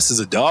 Because the West is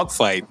a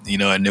dogfight,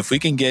 and if we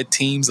can get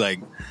teams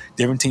like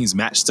different teams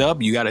matched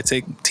up, you got to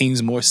take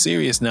teams more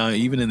serious now,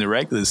 even in the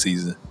regular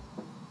season.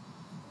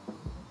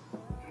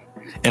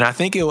 And I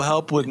think it will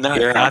help with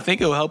I think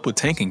it will help with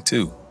tanking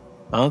too.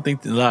 I don't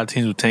think a lot of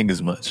teams will tank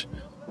as much.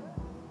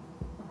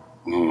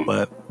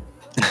 But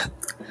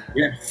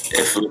yeah,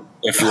 if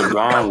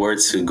LeBron were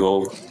to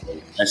go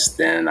West,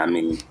 then I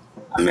mean,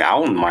 I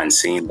wouldn't mind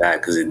seeing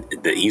that because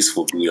the East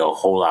will be a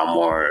whole lot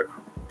more.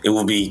 It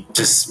will be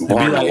just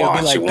boring to watch. It'll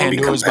be like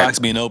Pandora's box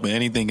being open.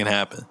 Anything can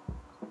happen.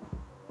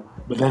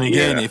 But then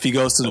again, if he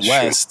goes to the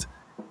West,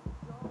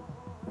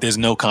 there's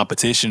no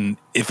competition.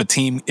 If a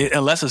team,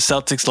 unless the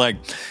Celtics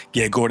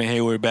get Gordon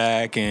Hayward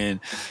back and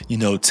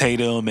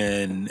Tatum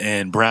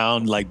and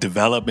Brown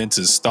develop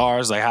into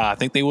stars like how I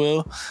think they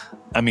will.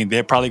 I mean,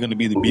 they're probably going to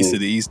be the beast of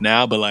the East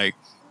now. But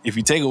if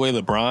you take away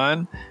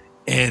LeBron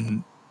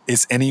and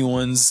it's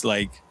anyone's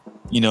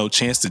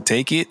chance to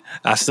take it,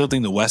 I still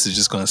think the West is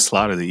just going to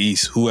slaughter the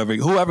East.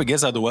 Whoever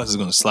gets out the West is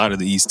going to slaughter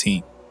the East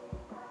team.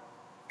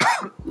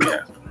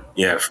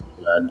 Yeah, I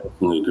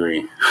definitely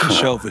agree.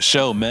 For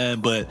sure, man.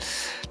 But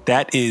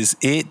that is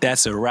it.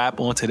 That's a wrap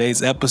on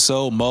today's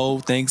episode. Mo,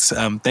 thanks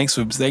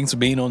for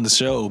being on the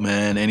show,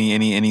 man.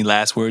 Any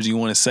last words you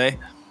want to say?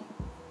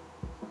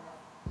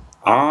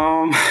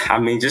 I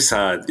mean, just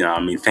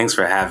thanks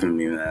for having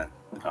me, man.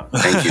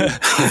 Thank you.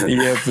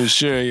 Yeah, for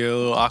sure. You're a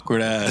little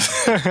awkward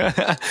ass.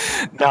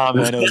 Nah,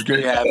 man, it was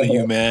great having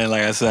you, man.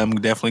 Like I said, I'm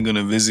definitely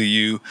gonna visit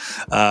you.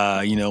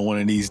 One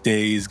of these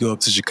days, go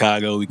up to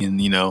Chicago. We can,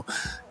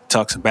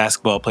 talk some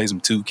basketball, play some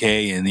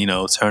 2K, and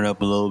turn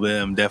up a little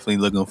bit. I'm definitely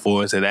looking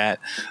forward to that.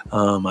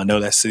 I know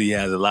that city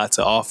has a lot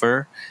to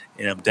offer,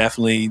 and I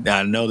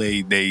know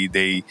they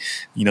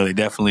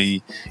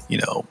definitely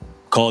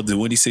called the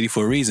Windy City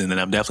for a reason, and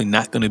I'm definitely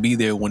not going to be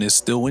there when it's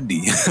still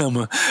windy. I'm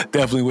gonna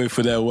definitely wait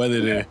for that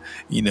weather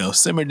to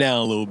simmer down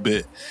a little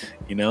bit,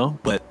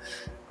 but.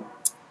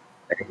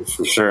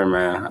 For sure,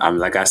 man.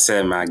 Like I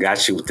said, man, I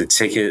got you with the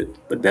ticket,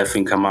 but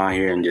definitely come out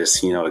here and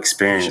just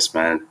experience,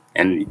 man.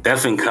 And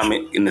definitely come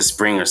in the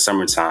spring or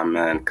summertime,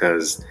 man,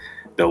 because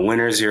the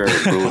winters here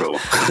are brutal.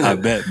 I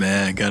bet,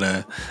 man.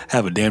 Gotta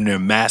have a damn near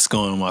mask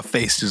on my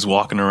face just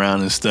walking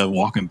around and stuff,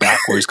 walking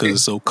backwards because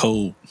it's so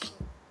cold.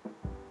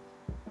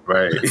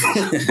 Right.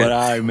 But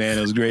all right, man.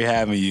 It was great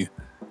having you.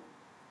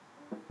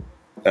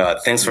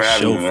 Thanks for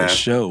having me, man. For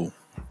sure.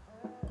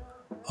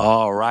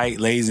 All right,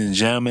 ladies and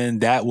gentlemen,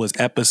 that was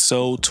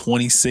episode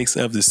 26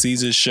 of the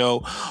Seezus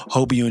Show.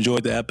 Hope you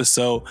enjoyed the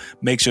episode.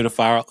 Make sure to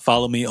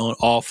follow me on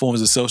all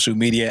forms of social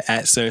media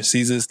at Sir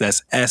Seezus.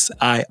 That's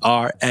SIRSEEZUS.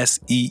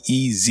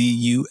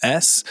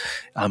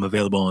 I'm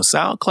available on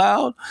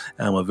SoundCloud.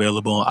 I'm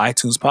available on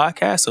iTunes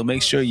Podcast. So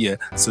make sure you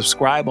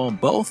subscribe on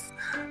both.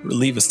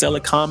 Leave a stellar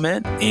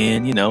comment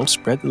and,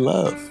 spread the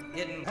love.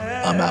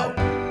 I'm out.